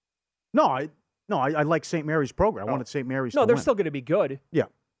 Yeah. No, I like St. Mary's program. I wanted St. Mary's to win. No, they're win. still going to be good. Yeah.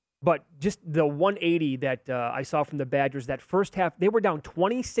 But just the 180 that I saw from the Badgers, that first half, they were down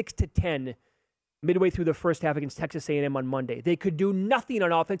 26-10 midway through the first half against Texas A&M on Monday. They could do nothing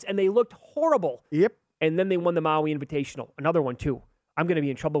on offense, and they looked horrible. Yep. And then they won the Maui Invitational. Another one, too. I'm going to be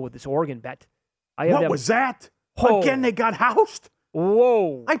in trouble with this Oregon bet. What was that? Oh. Again, they got housed?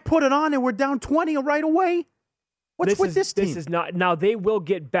 Whoa. I put it on, and we're down 20 right away. What's with this team? This is not. Now, they will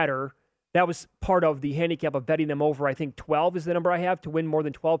get better. That was part of the handicap of betting them over. I think 12 is the number I have to win more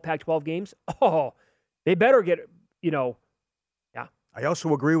than 12 Pac-12 games. Oh, they better get, yeah. I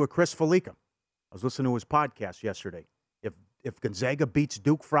also agree with Chris Felica. I was listening to his podcast yesterday. If Gonzaga beats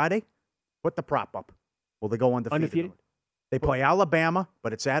Duke Friday, put the prop up. Will they go undefeated? They play Alabama,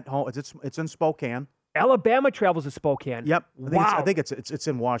 but it's at home. It's in Spokane. Alabama travels to Spokane. Yep. Wow. I think it's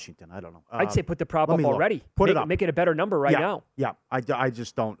in Washington. I don't know. I'd say put the prop up already. Put it up. Make it a better number now. Yeah. I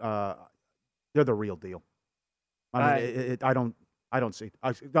just don't. They're the real deal. I don't see.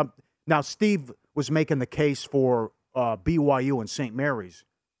 Now, Steve was making the case for BYU and St. Mary's.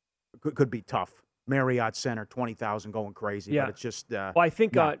 Could be tough. Marriott Center, 20,000 going crazy. Yeah. But it's just. I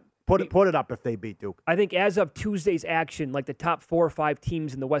think. Put it up if they beat Duke. I think as of Tuesday's action, like the top 4 or 5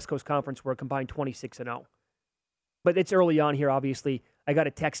 teams in the West Coast Conference were combined 26-0. But it's early on here, obviously. I got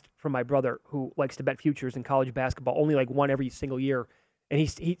a text from my brother who likes to bet futures in college basketball, only like one every single year. And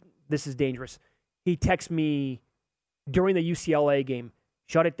he this is dangerous. He texts me during the UCLA game,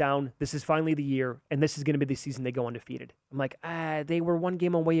 shut it down. This is finally the year, and this is going to be the season they go undefeated. I'm like, they were 1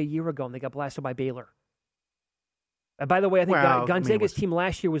 game away a year ago, and they got blasted by Baylor. By the way, I think Gonzaga's team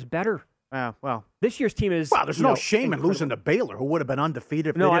last year was better. Well, this year's team is. Well, there's no shame in losing to Baylor, who would have been undefeated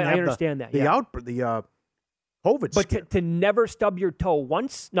if they didn't have understand that. The COVID. But to never stub your toe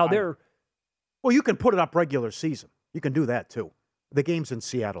once. Now they're. Well, you can put it up regular season. You can do that too. The game's in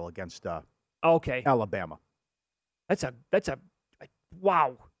Seattle against Alabama. That's a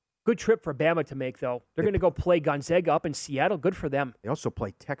wow. Good trip for Bama to make, though. They're going to go play Gonzaga up in Seattle. Good for them. They also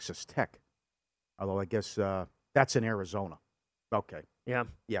play Texas Tech, although I guess that's in Arizona. Okay. Yeah.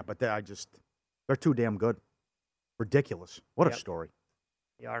 Yeah, but they're too damn good. Ridiculous. What a story.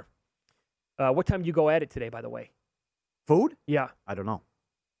 They are. What time do you go at it today, by the way? Food? Yeah. I don't know.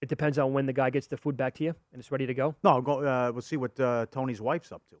 It depends on when the guy gets the food back to you and it's ready to go? No, I'll go. We'll see what Tony's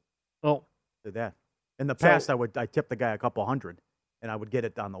wife's up to. Oh. Did that. In the past, I tipped the guy a couple $100, and I would get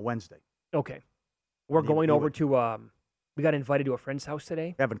it on the Wednesday. Okay. We're going over to, we got invited to a friend's house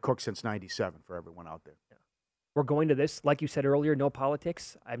today. Haven't cooked since 97 for everyone out there. Yeah. We're going to this, like you said earlier, no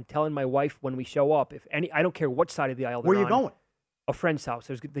politics. I'm telling my wife when we show up, I don't care what side of the aisle they're on. Where are you going? A friend's house.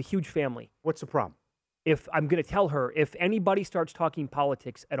 There's the huge family. What's the problem? If I'm going to tell her, if anybody starts talking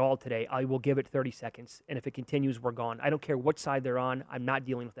politics at all today, I will give it 30 seconds. And if it continues, we're gone. I don't care what side they're on. I'm not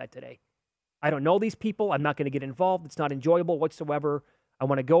dealing with that today. I don't know these people. I'm not going to get involved. It's not enjoyable whatsoever. I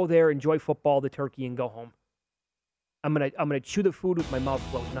want to go there, enjoy football, the turkey, and go home. I'm gonna chew the food with my mouth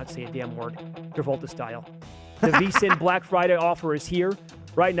closed, not say a damn word, Travolta style. The VSiN Black Friday offer is here.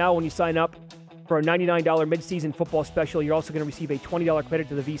 Right now, when you sign up for a $99 midseason football special, you're also going to receive a $20 credit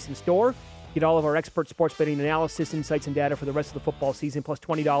to the VSiN store. Get all of our expert sports betting analysis, insights, and data for the rest of the football season, plus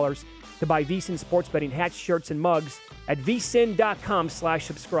 $20 to buy VSiN sports betting hats, shirts, and mugs at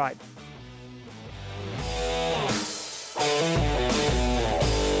vsin.com/subscribe.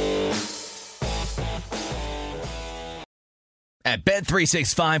 At At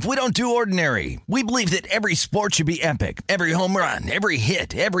Bet365, we don't do ordinary. We believe that every sport should be epic. Every home run, every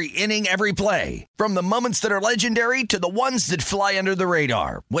hit, every inning, every play. From the moments that are legendary to the ones that fly under the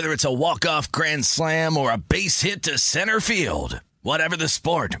radar. Whether it's a walk-off grand slam or a base hit to center field. Whatever the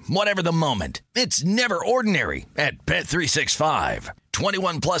sport, whatever the moment. It's never ordinary at Bet365.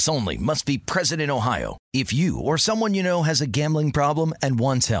 21 plus only. Must be present in Ohio. If you or someone you know has a gambling problem and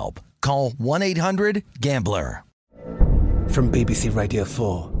wants help, call 1-800-GAMBLER. From BBC Radio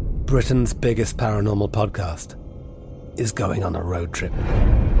 4, Britain's biggest paranormal podcast is going on a road trip.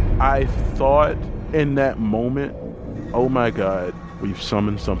 I thought in that moment, oh my God, we've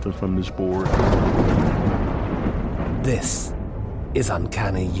summoned something from this board. This is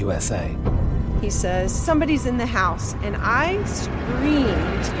Uncanny USA. He says, somebody's in the house, and I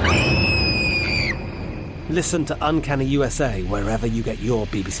screamed. Listen to Uncanny USA wherever you get your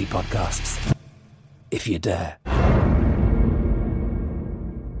BBC podcasts, if you dare.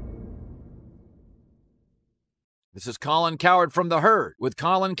 This is Colin Cowherd from The Herd with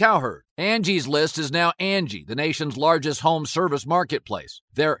Colin Cowherd. Angie's List is now Angie, the nation's largest home service marketplace.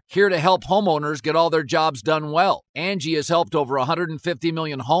 They're here to help homeowners get all their jobs done well. Angie has helped over 150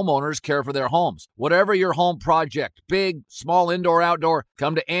 million homeowners care for their homes. Whatever your home project, big, small, indoor, outdoor,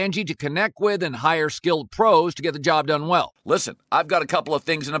 come to Angie to connect with and hire skilled pros to get the job done well. Listen, I've got a couple of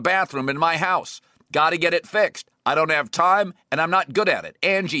things in a bathroom in my house. Got to get it fixed. I don't have time, and I'm not good at it.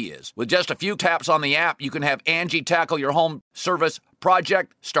 Angie is. With just a few taps on the app, you can have Angie tackle your home service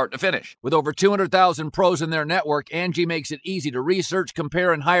project start to finish. With over 200,000 pros in their network, Angie makes it easy to research,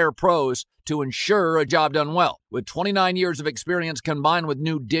 compare, and hire pros to ensure a job done well. With 29 years of experience combined with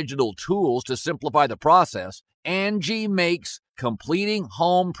new digital tools to simplify the process, Angie makes completing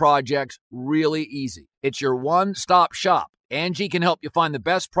home projects really easy. It's your one-stop shop. Angie can help you find the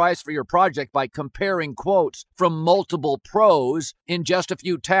best price for your project by comparing quotes from multiple pros in just a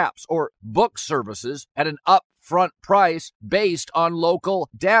few taps, or book services at an upfront price based on local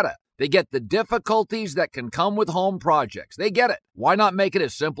data. They get the difficulties that can come with home projects. They get it. Why not make it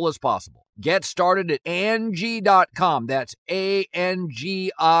as simple as possible? Get started at Angie.com. That's ANGI.com,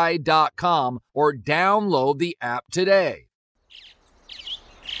 or download the app today.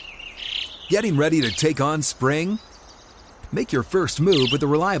 Getting ready to take on spring? Make your first move with the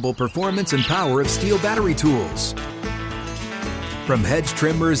reliable performance and power of Steel battery tools. From hedge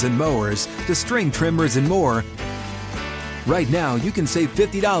trimmers and mowers to string trimmers and more, right now you can save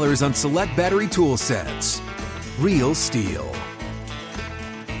 $50 on select battery tool sets. Real Steel.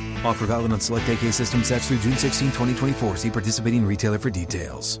 Offer valid on select AK system sets through June 16, 2024. See participating retailer for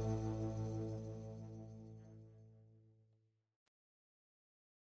details.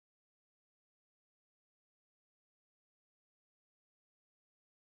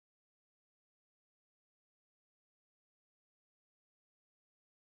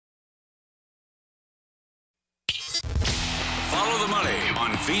 Follow the money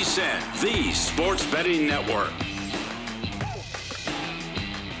on VSiN, the Sports Betting Network.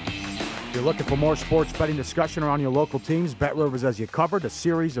 If you're looking for more sports betting discussion around your local teams, BetRivers has you covered. A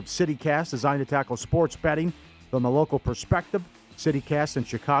series of CityCasts designed to tackle sports betting from a local perspective. CityCast in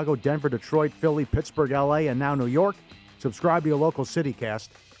Chicago, Denver, Detroit, Philly, Pittsburgh, LA, and now New York. Subscribe to your local CityCast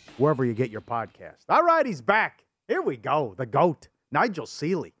wherever you get your podcast. All right, he's back. Here we go. The GOAT, Nigel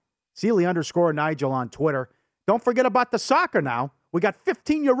Seeley. Seeley_Nigel on Twitter. Don't forget about the soccer now. We got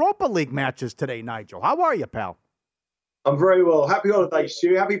 15 Europa League matches today, Nigel. How are you, pal? I'm very well. Happy holidays,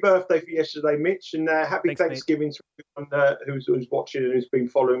 Stu. Happy birthday for yesterday, Mitch. And happy Thanksgiving to everyone who's watching and who's been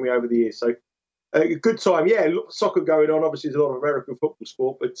following me over the years. So a good time. Yeah, soccer going on. Obviously, there's a lot of American football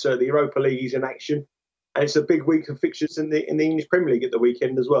sport, but the Europa League is in action. And it's a big week of fixtures in the English Premier League at the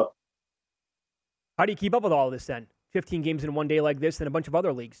weekend as well. How do you keep up with all of this then? 15 games in one day like this and a bunch of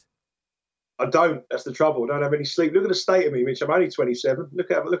other leagues. I don't. That's the trouble. I don't have any sleep. Look at the state of me, Mitch. I'm only 27.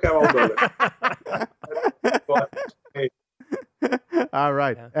 Look how old I look. All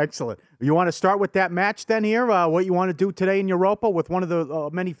right. Yeah. Excellent. You want to start with that match then here? What you want to do today in Europa with one of the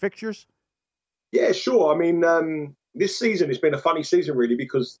many fixtures? Yeah, sure. I mean, this season has been a funny season, really,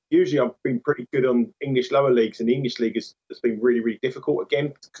 because usually I've been pretty good on English lower leagues, and the English league has been really, really difficult.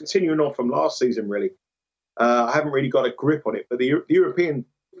 Again, continuing on from last season, really. I haven't really got a grip on it, but the European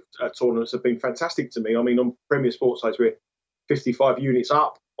tournaments have been fantastic to me. I mean, on Premier Sports sites, we're 55 units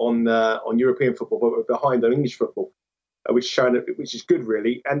up on European football, but we're behind on English football, which is good,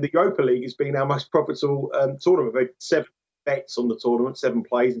 really. And the Europa League has been our most profitable tournament. We've had 7 bets on the tournament, 7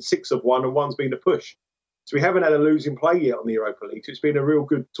 plays, and 6 have won, and 1's been a push. So we haven't had a losing play yet on the Europa League. So it's been a real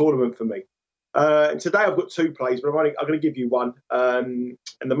good tournament for me. And today I've got 2 plays, but I'm going to give you one. And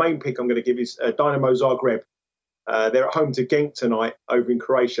the main pick I'm going to give is Dynamo Zagreb. They're at home to Genk tonight over in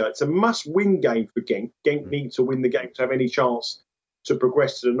Croatia. It's a must-win game for Genk. Genk need to win the game to have any chance to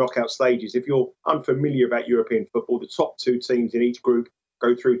progress to the knockout stages. If you're unfamiliar about European football, the top 2 teams in each group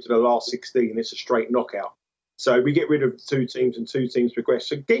go through to the last 16. It's a straight knockout. So we get rid of 2 teams and 2 teams progress.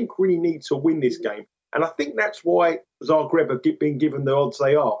 So Genk really need to win this game. And I think that's why Zagreb have been given the odds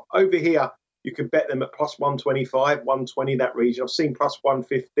they are. Over here, you can bet them at plus 125, 120, that region. I've seen plus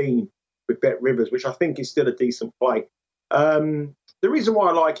 115 with Bet Rivers, which I think is still a decent play. The reason why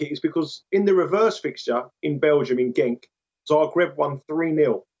I like it is because in the reverse fixture in Belgium, in Genk, Zagreb won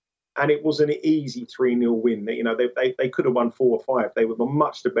 3-0, and it was an easy 3-0 win. You know, they could have won 4 or 5. They were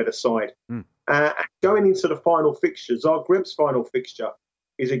much the better side. Going into the final fixture, Zagreb's final fixture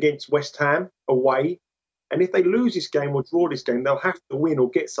is against West Ham away. And if they lose this game or draw this game, they'll have to win or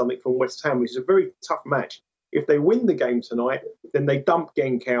get something from West Ham, which is a very tough match. If they win the game tonight, then they dump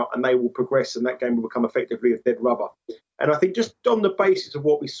Genk out and they will progress, and that game will become effectively a dead rubber. And I think just on the basis of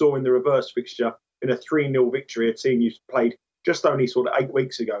what we saw in the reverse fixture, in a 3-0 victory, a team you played just only sort of 8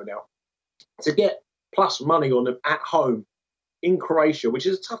 weeks ago now, to get plus money on them at home in Croatia, which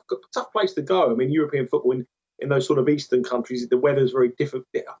is a tough place to go. I mean, European football in those sort of eastern countries, the weather's very different,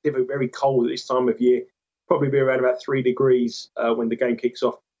 very cold at this time of year. Probably be around about 3 degrees when the game kicks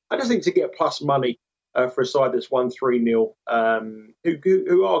off. I just think to get plus money for a side that's won 3-0,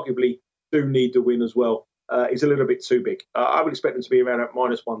 who arguably do need the win as well, is a little bit too big. I would expect them to be around at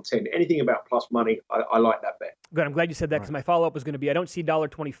minus 110. Anything about plus money, I like that bet. Good. I'm glad you said that because my follow-up was going to be, I don't see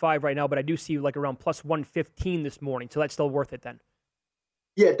 $1.25 right now, but I do see like around plus 115 this morning. So that's still worth it then.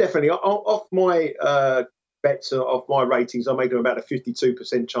 Yeah, definitely. Off my bets, off my ratings, I'm making about a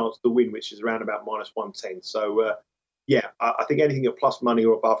 52% chance to win, which is around about minus 110. So, I think anything at plus money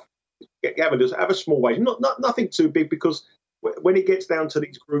or above, have a small wager. Nothing too big, because when it gets down to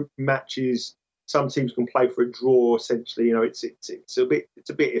these group matches, some teams can play for a draw. Essentially, you know, it's a bit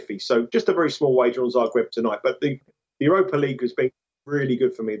iffy. So just a very small wager on Zagreb tonight. But the Europa League has been really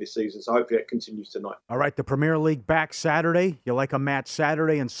good for me this season, so hopefully it continues tonight. All right, the Premier League back Saturday. You like a match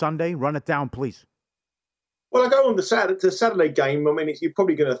Saturday and Sunday? Run it down, please. Well, I go on the Saturday game. I mean, you're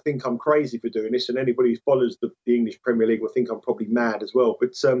probably going to think I'm crazy for doing this, and anybody who follows the English Premier League will think I'm probably mad as well.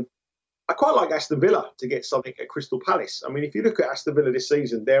 But I quite like Aston Villa to get something at Crystal Palace. I mean, if you look at Aston Villa this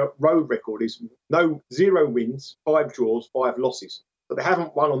season, their road record is 0 wins, 5 draws, 5 losses. So they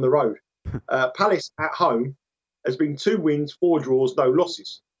haven't won on the road. Palace at home has been 2 wins, 4 draws, no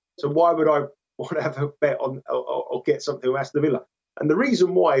losses. So why would I want to have a bet on or get something with Aston Villa? And the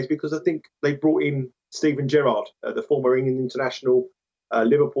reason why is because I think they brought in Steven Gerrard, the former England international,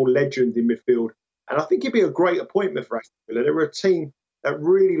 Liverpool legend in midfield. And I think it'd be a great appointment for Aston Villa. They were a team that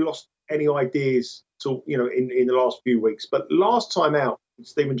really lost any ideas to, in the last few weeks. But last time out,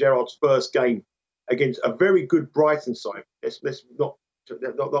 Steven Gerrard's first game against a very good Brighton side, let's not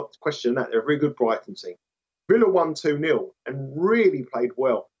question that. They're a very good Brighton team. Villa won 2-0 and really played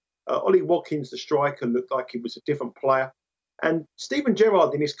well. Ollie Watkins, the striker, looked like he was a different player. And Steven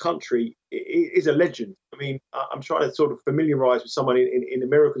Gerrard in this country is a legend. I mean, I'm trying to sort of familiarise with someone in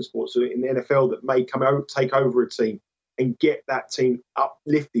American sports, so in the NFL, that may take over a team and get that team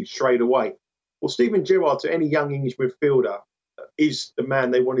uplifted straight away. Well, Steven Gerrard, to any young English midfielder, is the man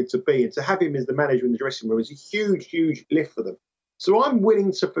they wanted to be. And to have him as the manager in the dressing room is a huge, huge lift for them. So I'm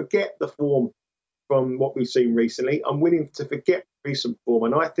willing to forget the form from what we've seen recently. I'm willing to forget recent form.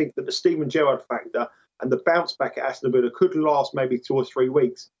 And I think that the Steven Gerrard factor and the bounce back at Aston Villa could last maybe 2 or 3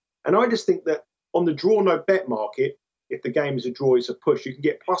 weeks. And I just think that on the draw no bet market, if the game is a draw, it's a push, you can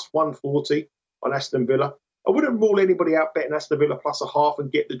get plus 140 on Aston Villa. I wouldn't rule anybody out betting Aston Villa plus a half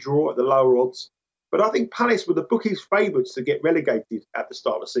and get the draw at the lower odds. But I think Palace were the bookies' favourites to get relegated at the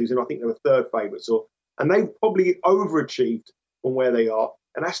start of the season. I think they were third favourites, and they've probably overachieved from where they are.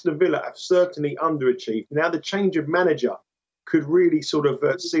 And Aston Villa have certainly underachieved. Now the change of manager could really sort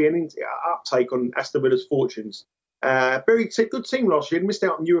of see an uptake on Aston Villa's fortunes. Very good team last year, missed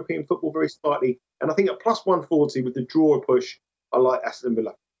out on European football very slightly. And I think at plus 140 with the draw push, I like Aston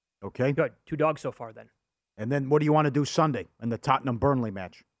Villa. Okay. Good. 2 dogs so far then. And then what do you want to do Sunday in the Tottenham-Burnley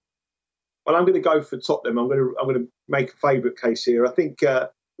match? Well, I'm going to go for Tottenham. I'm going to make a favourite case here. I think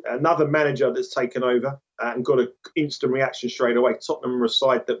another manager that's taken over and got an instant reaction straight away. Tottenham were a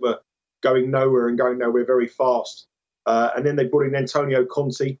side that were going nowhere very fast. And then they brought in Antonio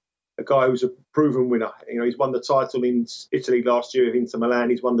Conte, a guy who's a proven winner. He's won the title in Italy last year with Inter Milan.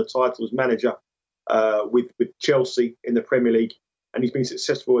 He's won the title as manager with Chelsea in the Premier League. And he's been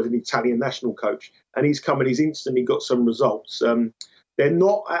successful as an Italian national coach. And he's come and he's instantly got some results. They're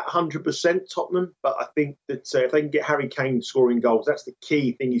not at 100% Tottenham, but I think that if they can get Harry Kane scoring goals, that's the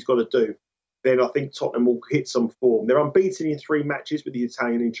key thing he's got to do. then I think Tottenham will hit some form. They're unbeaten in 3 matches with the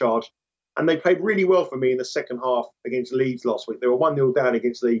Italian in charge, and they played really well for me in the second half against Leeds last week. They were 1-0 down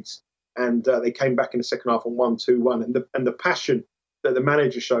against Leeds, and they came back in the second half and won 2-1. And the passion that the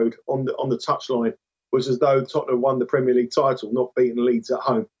manager showed on the touchline was as though Tottenham won the Premier League title, not beating Leeds at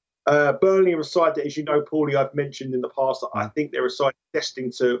home. Burnley are a side that, as you know, Paulie, I've mentioned in the past, I think they're a side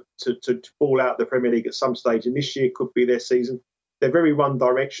destined to fall out of the Premier League at some stage, and this year could be their season. They're very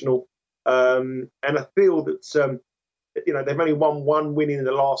one-directional. And I feel that, they've only won 1 win in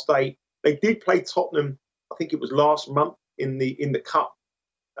the last 8. They did play Tottenham, I think it was last month in the Cup,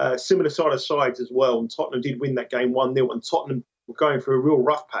 similar side of sides as well. And Tottenham did win that game 1-0, and Tottenham were going through a real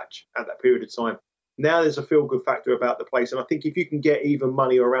rough patch at that period of time. Now there's a feel-good factor about the place. And I think if you can get even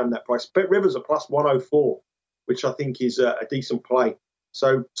money around that price, Bet Rivers are plus 104, which I think is a decent play.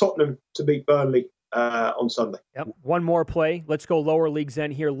 So Tottenham to beat Burnley on Sunday. Yep. One more play. Let's go lower leagues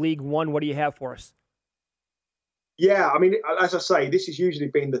then here. League One, what do you have for us? Yeah, I mean, as I say, this has usually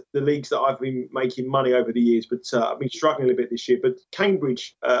been the leagues that I've been making money over the years, but I've been struggling a bit this year. But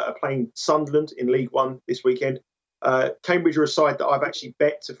Cambridge are playing Sunderland in League One this weekend. Cambridge are a side that I've actually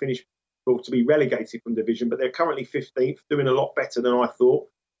bet to finish, well, to be relegated from division, but they're currently 15th, doing a lot better than I thought.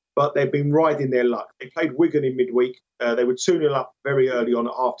 But they've been riding their luck. They played Wigan in midweek. They were 2-0 up very early on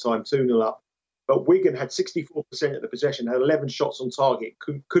at half-time, 2-0 up. But Wigan had 64% of the possession, had 11 shots on target,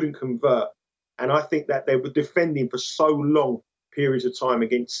 couldn't convert. And I think that they were defending for so long periods of time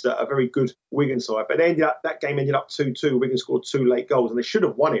against a very good Wigan side. But that game ended up 2-2. Wigan scored 2 late goals, and they should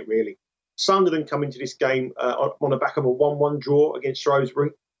have won it, really. Sunderland come into this game on the back of a 1-1 draw against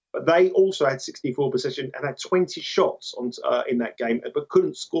Shrewsbury. But they also had 64 possession and had 20 shots in that game, but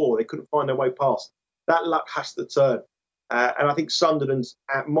couldn't score. They couldn't find their way past. That luck has to turn. And I think Sunderland's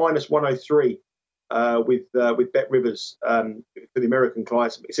at minus 103 with Bet Rivers for the American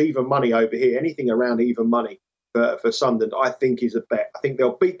clients. It's even money over here. Anything around even money for Sunderland, I think, is a bet. I think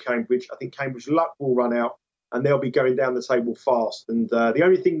they'll beat Cambridge. I think Cambridge luck will run out, and they'll be going down the table fast. And the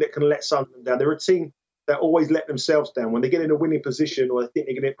only thing that can let Sunderland down, they're a team that always let themselves down. When they get in a winning position or they think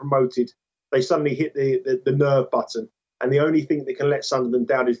they're going to get promoted, they suddenly hit the nerve button. And the only thing that can let Sunderland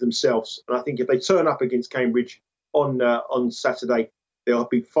down is themselves. And I think if they turn up against Cambridge on Saturday, they'll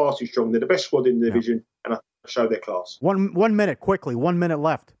be far too strong. They're the best squad in the division, and I think they'll show their class. 1 minute, quickly. 1 minute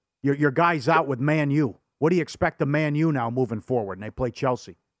left. Your guy's out with Man U. What do you expect of Man U now moving forward? And they play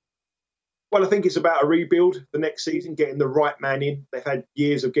Chelsea. Well, I think it's about a rebuild the next season, getting the right man in. They've had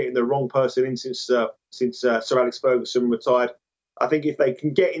years of getting the wrong person in since Sir Alex Ferguson retired. I think if they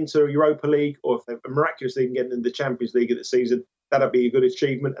can get into Europa League, or if they miraculously can get into the Champions League at the season, that'll be a good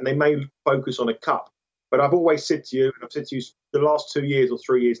achievement. And they may focus on a cup. But I've always said to you, and I've said to you the last 2 years or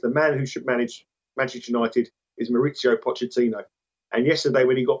 3 years, the man who should manage Manchester United is Mauricio Pochettino. And yesterday,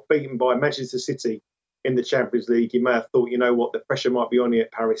 when he got beaten by Manchester City in the Champions League, he may have thought, you know what, the pressure might be on here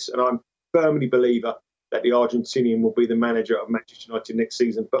at Paris. And I'm firmly believer that the Argentinian will be the manager of Manchester United next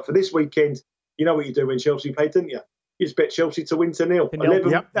season. But for this weekend, you know what you do when Chelsea play, didn't you? You just bet Chelsea to win 2-0. 11,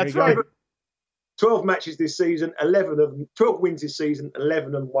 yep, that's right. 12 matches this season, 12 wins this season,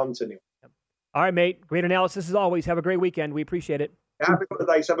 11 and 1-0. All right, mate. Great analysis as always. Have a great weekend. We appreciate it. Happy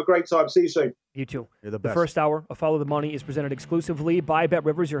holidays. Have a great time. See you soon. You too. You're the The best. first hour of Follow the Money is presented exclusively by Bet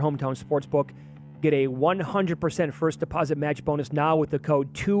Rivers, your hometown sportsbook. Get a 100% first deposit match bonus now with the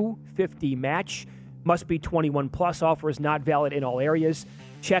code 250MATCH. Must be 21 plus. Offer is not valid in all areas.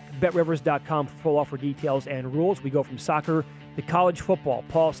 Check betrivers.com for full offer details and rules. We go from soccer to college football.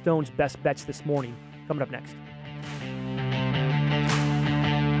 Paul Stone's best bets this morning. Coming up next.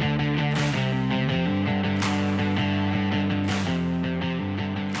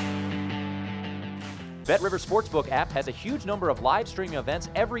 BetRivers Sportsbook app has a huge number of live streaming events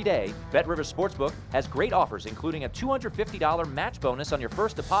every day. BetRivers Sportsbook has great offers, including a $250 match bonus on your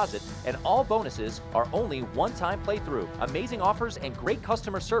first deposit, and all bonuses are only one-time playthrough. Amazing offers and great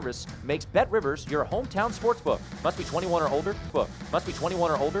customer service makes BetRivers your hometown sportsbook. Must be 21 or older? Book. Must be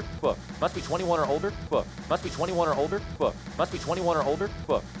 21 or older? Book. Must be 21 or older? Book. Must be 21 or older? Book. Must be 21 or older?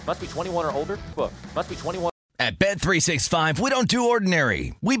 Book. Must be 21 or older? Book. Must be 21. At Bet365, we don't do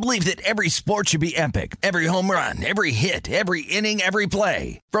ordinary. We believe that every sport should be epic. Every home run, every hit, every inning, every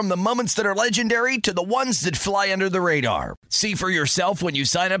play. From the moments that are legendary to the ones that fly under the radar. See for yourself when you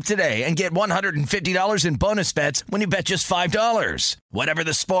sign up today and get $150 in bonus bets when you bet just $5. Whatever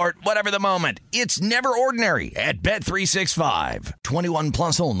the sport, whatever the moment, it's never ordinary at Bet365. 21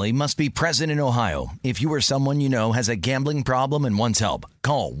 plus only. Must be present in Ohio. If you or someone you know has a gambling problem and wants help,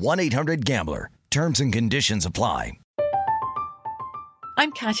 call 1-800-GAMBLER. Terms and conditions apply.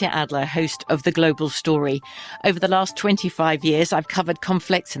 I'm Katya Adler, host of The Global Story. Over the last 25 years, I've covered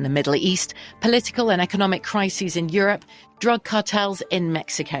conflicts in the Middle East, political and economic crises in Europe, drug cartels in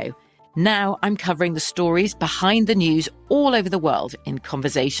Mexico. Now I'm covering the stories behind the news all over the world in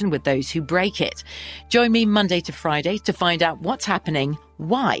conversation with those who break it. Join me Monday to Friday to find out what's happening,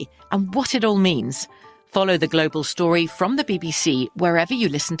 why, and what it all means. Follow The Global Story from the BBC wherever you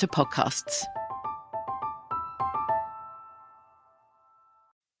listen to podcasts.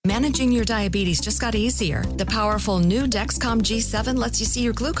 Managing your diabetes just got easier. The powerful new Dexcom G7 lets you see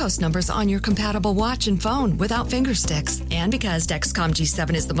your glucose numbers on your compatible watch and phone without finger sticks. And because Dexcom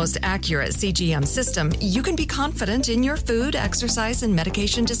G7 is the most accurate CGM system, you can be confident in your food, exercise, and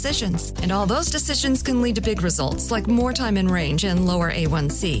medication decisions. And all those decisions can lead to big results like more time in range and lower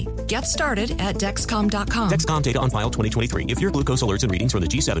A1C. Get started at Dexcom.com. Dexcom data on file 2023. If your glucose alerts and readings from the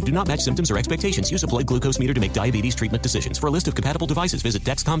G7 do not match symptoms or expectations, use a blood glucose meter to make diabetes treatment decisions. For a list of compatible devices, visit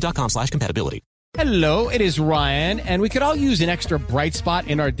Dexcom.com/compatibility. Hello, it is Ryan, and we could all use an extra bright spot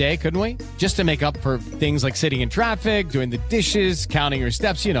in our day, couldn't we? Just to make up for things like sitting in traffic, doing the dishes, counting your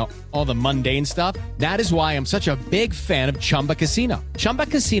steps, you know, all the mundane stuff. That is why I'm such a big fan of Chumba Casino. Chumba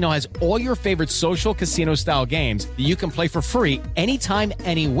Casino has all your favorite social casino-style games that you can play for free anytime,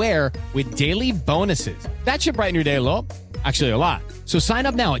 anywhere with daily bonuses. That should brighten your day a little. Actually, a lot. So sign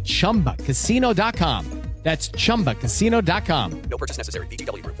up now at ChumbaCasino.com. That's ChumbaCasino.com. No purchase necessary.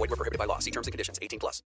 VGW Group. Void where prohibited by law. See terms and conditions. 18+.